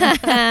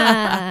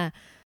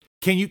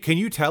 Can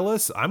you tell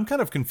us? I'm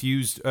kind of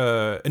confused,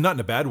 and not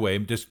in a bad way.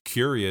 I'm just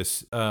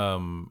curious.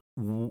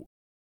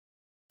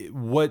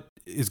 What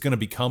is going to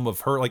become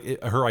of her,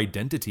 like her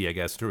identity, I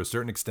guess, to a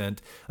certain extent?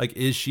 Like,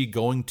 is she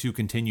going to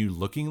continue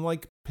looking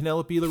like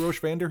Penelope LaRoche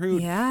Vanderhoot?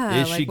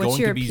 Yeah. Is she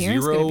going to be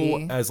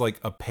Zero as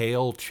like a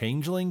pale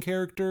changeling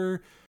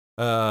character?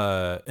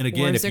 And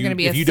again, if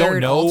you don't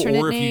know,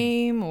 or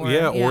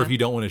if you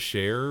don't want to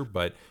share,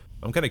 but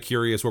I'm kind of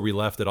curious where we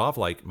left it off.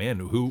 Like, man,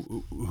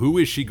 who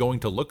is she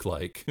going to look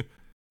like?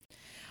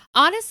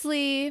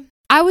 Honestly,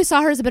 I always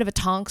saw her as a bit of a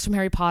Tonks from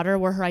Harry Potter,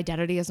 where her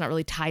identity is not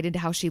really tied into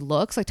how she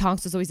looks. Like,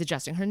 Tonks was always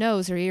adjusting her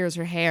nose, her ears,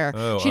 her hair.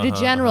 She had a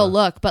general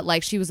look, but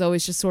like she was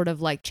always just sort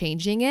of like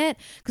changing it,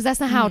 because that's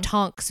not how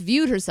Tonks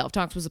viewed herself.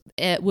 Tonks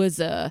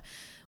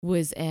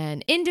was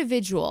an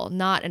individual,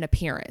 not an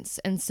appearance,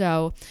 and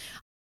so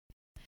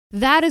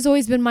that has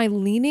always been my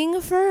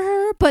leaning for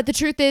her. But the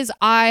truth is,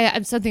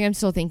 something I'm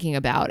still thinking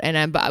about,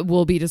 and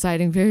we'll be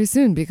deciding very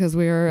soon, because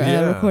we are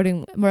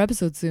recording more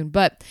episodes soon.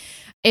 But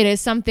it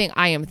is something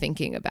I am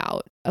thinking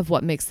about, of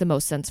what makes the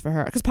most sense for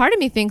her. Because part of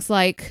me thinks,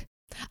 like,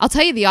 I'll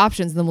tell you the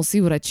options and then we'll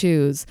see what I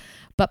choose.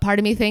 But part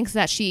of me thinks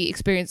that she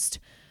experienced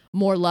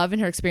more love in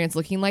her experience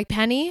looking like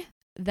Penny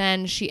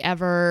than she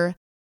ever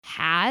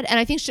had. And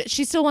I think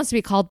she still wants to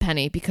be called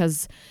Penny,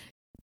 because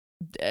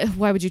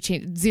why would you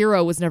change?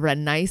 Zero was never a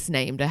nice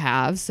name to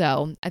have.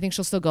 So I think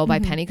she'll still go by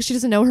Penny, because she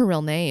doesn't know her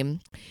real name.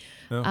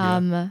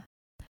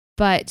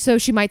 But so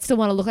she might still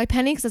want to look like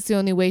Penny, because that's the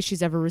only way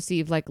she's ever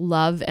received like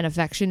love and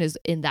affection, is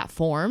in that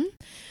form.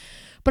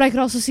 But I could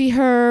also see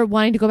her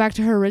wanting to go back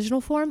to her original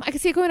form. I could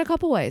see it going a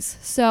couple ways.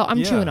 So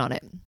I'm chewing on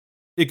it.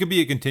 It could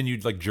be a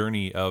continued like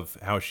journey of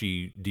how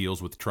she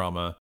deals with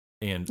trauma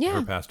and Yeah.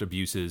 her past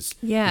abuses.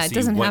 Yeah, to it see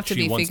doesn't what have to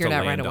she be wants figured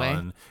out right land away.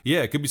 on.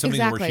 Yeah, it could be something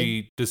where Exactly.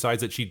 she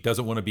decides that she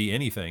doesn't want to be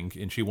anything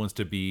and she wants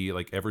to be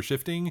like ever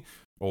shifting,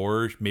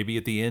 or maybe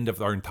at the end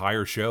of our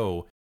entire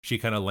show, she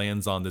kind of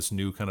lands on this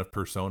new kind of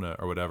persona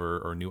or whatever,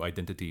 or new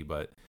identity.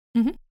 But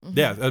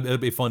yeah, it'll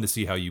be fun to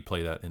see how you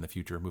play that in the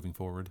future moving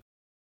forward.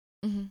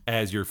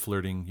 As you're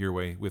flirting your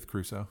way with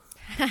Crusoe.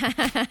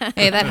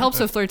 Hey, that helps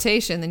with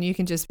flirtation. Then you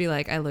can just be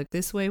like, I look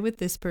this way with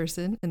this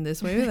person and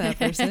this way with that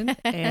person,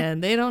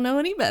 and they don't know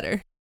any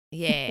better.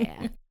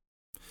 Yeah.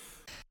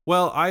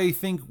 Well, I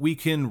think we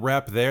can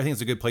wrap there. I think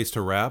it's a good place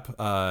to wrap.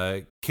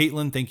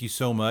 Caitlin, thank you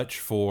so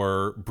much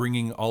for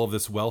bringing all of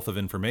this wealth of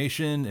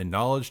information and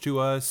knowledge to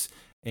us.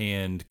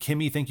 And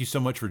Kimmy, thank you so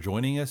much for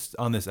joining us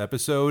on this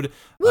episode.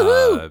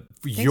 Woohoo!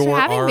 Thanks Your for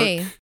having arc,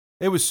 me.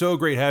 It was so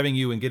great having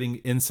you and getting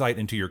insight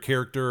into your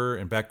character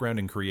and background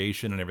and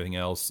creation and everything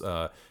else.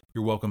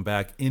 You're welcome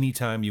back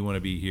anytime you want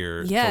to be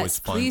here. It's always Yes,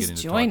 fun please getting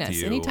to join talk us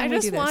to you. anytime. I we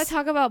just do want this. to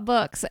talk about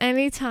books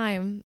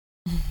anytime.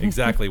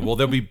 Exactly. Well,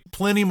 there'll be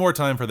plenty more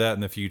time for that in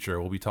the future.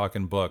 We'll be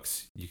talking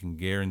books. You can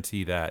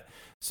guarantee that.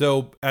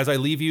 So as I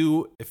leave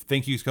you,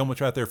 thank you so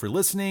much out there for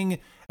listening.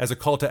 As a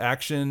call to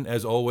action,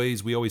 as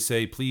always, we always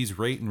say, please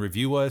rate and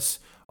review us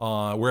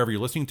wherever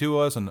you're listening to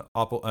us, on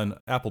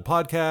Apple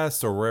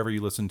Podcasts or wherever you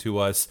listen to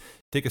us.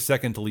 Take a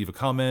second to leave a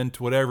comment,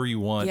 whatever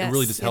you want. It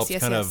really just helps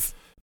of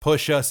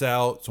push us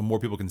out so more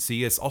people can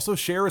see us. Also,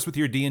 share us with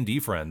your D&D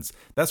friends.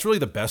 That's really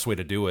the best way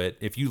to do it.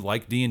 If you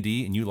like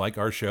D&D and you like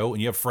our show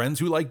and you have friends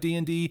who like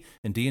D&D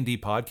and D&D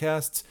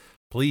podcasts,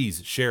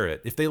 please share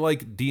it. If they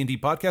like D&D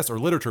podcasts or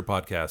literature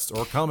podcasts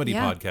or comedy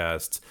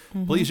podcasts,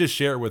 please just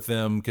share it with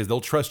them, because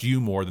they'll trust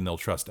you more than they'll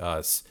trust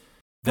us.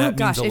 That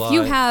means a lot.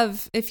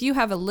 If you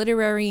have a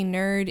literary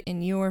nerd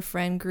in your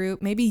friend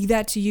group, maybe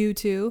that's you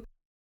too,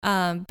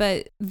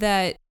 but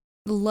that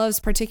loves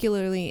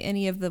particularly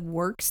any of the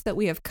works that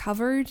we have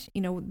covered,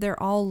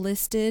 they're all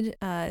listed.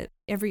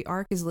 Every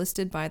arc is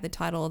listed by the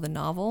title of the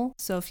novel.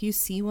 So if you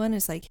see one,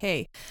 it's like,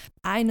 hey,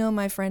 I know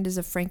my friend is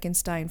a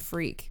Frankenstein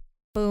freak.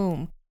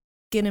 Boom.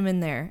 Get him in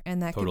there.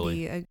 And that could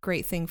be a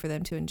great thing for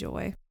them to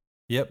enjoy.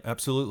 Yep,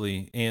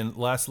 absolutely. And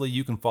lastly,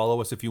 you can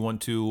follow us if you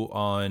want to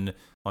on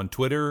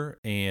Twitter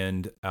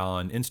and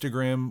on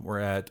Instagram. We're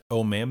at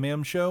Oh Mam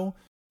Mam Show.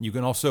 You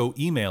can also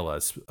email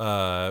us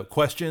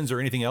questions or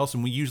anything else,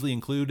 and we usually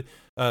include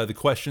the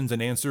questions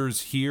and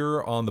answers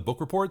here on the book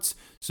reports.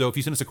 So if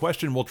you send us a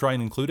question, we'll try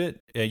and include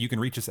it. You can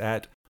reach us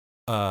at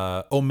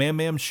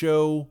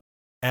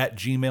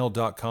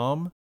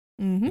ohmammamshow@gmail.com.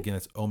 Again,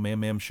 it's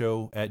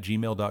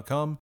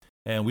ohmammamshow@gmail.com.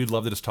 And we'd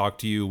love to just talk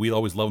to you. We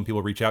always love when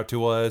people reach out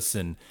to us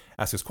and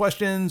ask us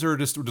questions, or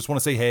just want to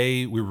say,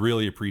 hey, we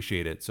really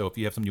appreciate it. So if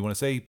you have something you want to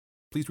say,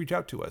 please reach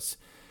out to us.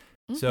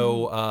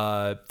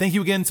 So thank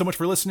you again so much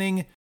for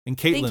listening. And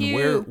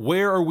Caitlin,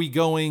 where are we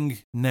going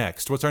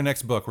next? What's our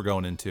next book we're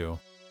going into?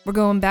 We're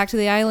going back to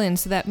the island,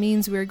 so that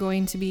means we're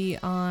going to be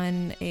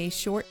on a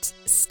short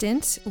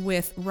stint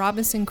with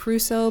Robinson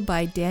Crusoe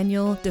by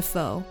Daniel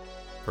Defoe.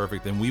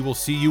 Perfect. Then we will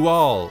see you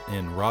all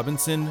in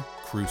Robinson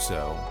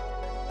Crusoe.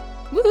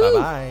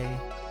 Woohoo! Bye-bye.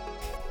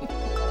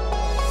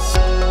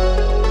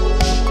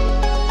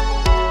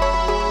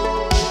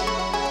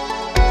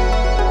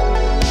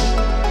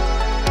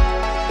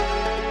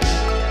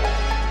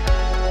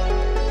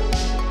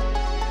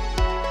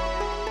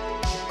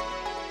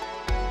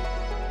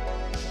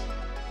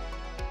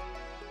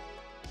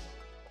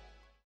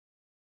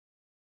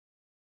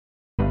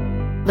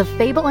 The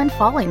Fable and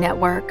Folly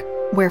Network,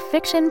 where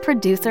fiction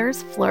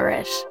producers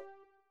flourish.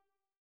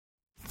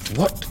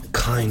 What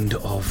kind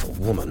of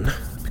woman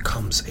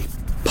becomes a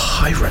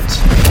pirate?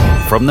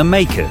 From the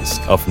makers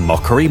of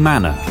Mockery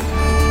Manor.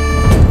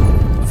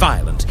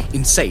 Violent,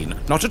 insane,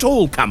 not at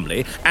all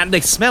comely, and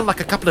they smell like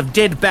a couple of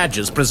dead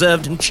badgers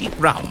preserved in cheap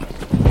rum.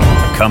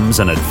 Comes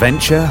an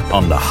adventure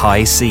on the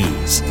high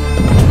seas.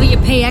 Will you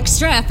pay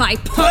extra if I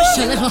push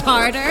a little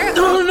harder?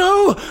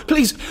 No,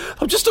 please.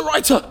 I'm just a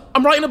writer.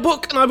 I'm writing a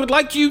book and I would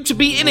like you to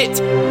be in it.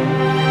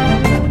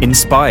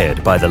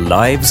 Inspired by the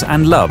lives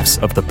and loves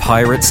of the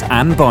pirates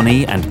Anne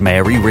Bonny and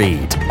Mary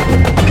Read.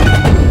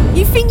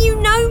 You think you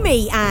know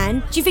me,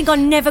 Anne? Do you think I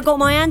never got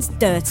my hands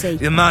dirty?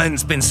 Your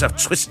mind's been so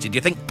twisted,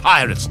 you think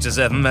pirates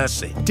deserve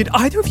mercy. Did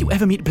either of you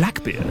ever meet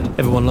Blackbeard?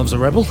 Everyone loves a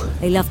rebel.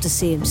 They love to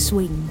see him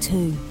swing,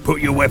 too. Put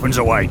your weapons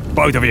away,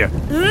 both of you.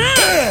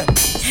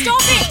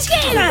 Stop it!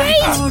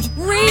 Read!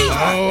 Read!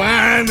 Oh,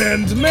 Anne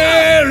and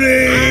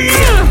Mary!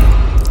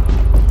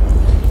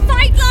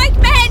 Fight like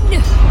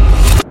men!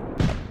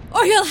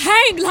 Or you'll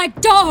hang like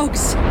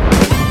dogs!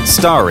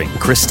 Starring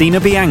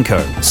Christina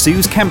Bianco,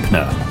 Suze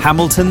Kempner,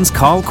 Hamilton's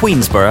Carl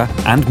Queensborough,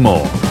 and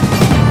more.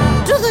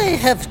 Do they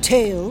have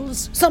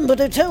tails?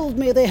 Somebody told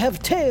me they have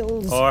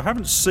tails. I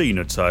haven't seen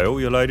a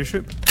tail, your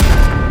ladyship.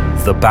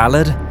 The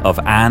Ballad of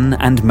Anne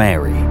and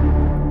Mary.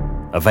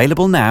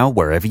 Available now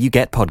wherever you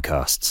get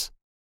podcasts.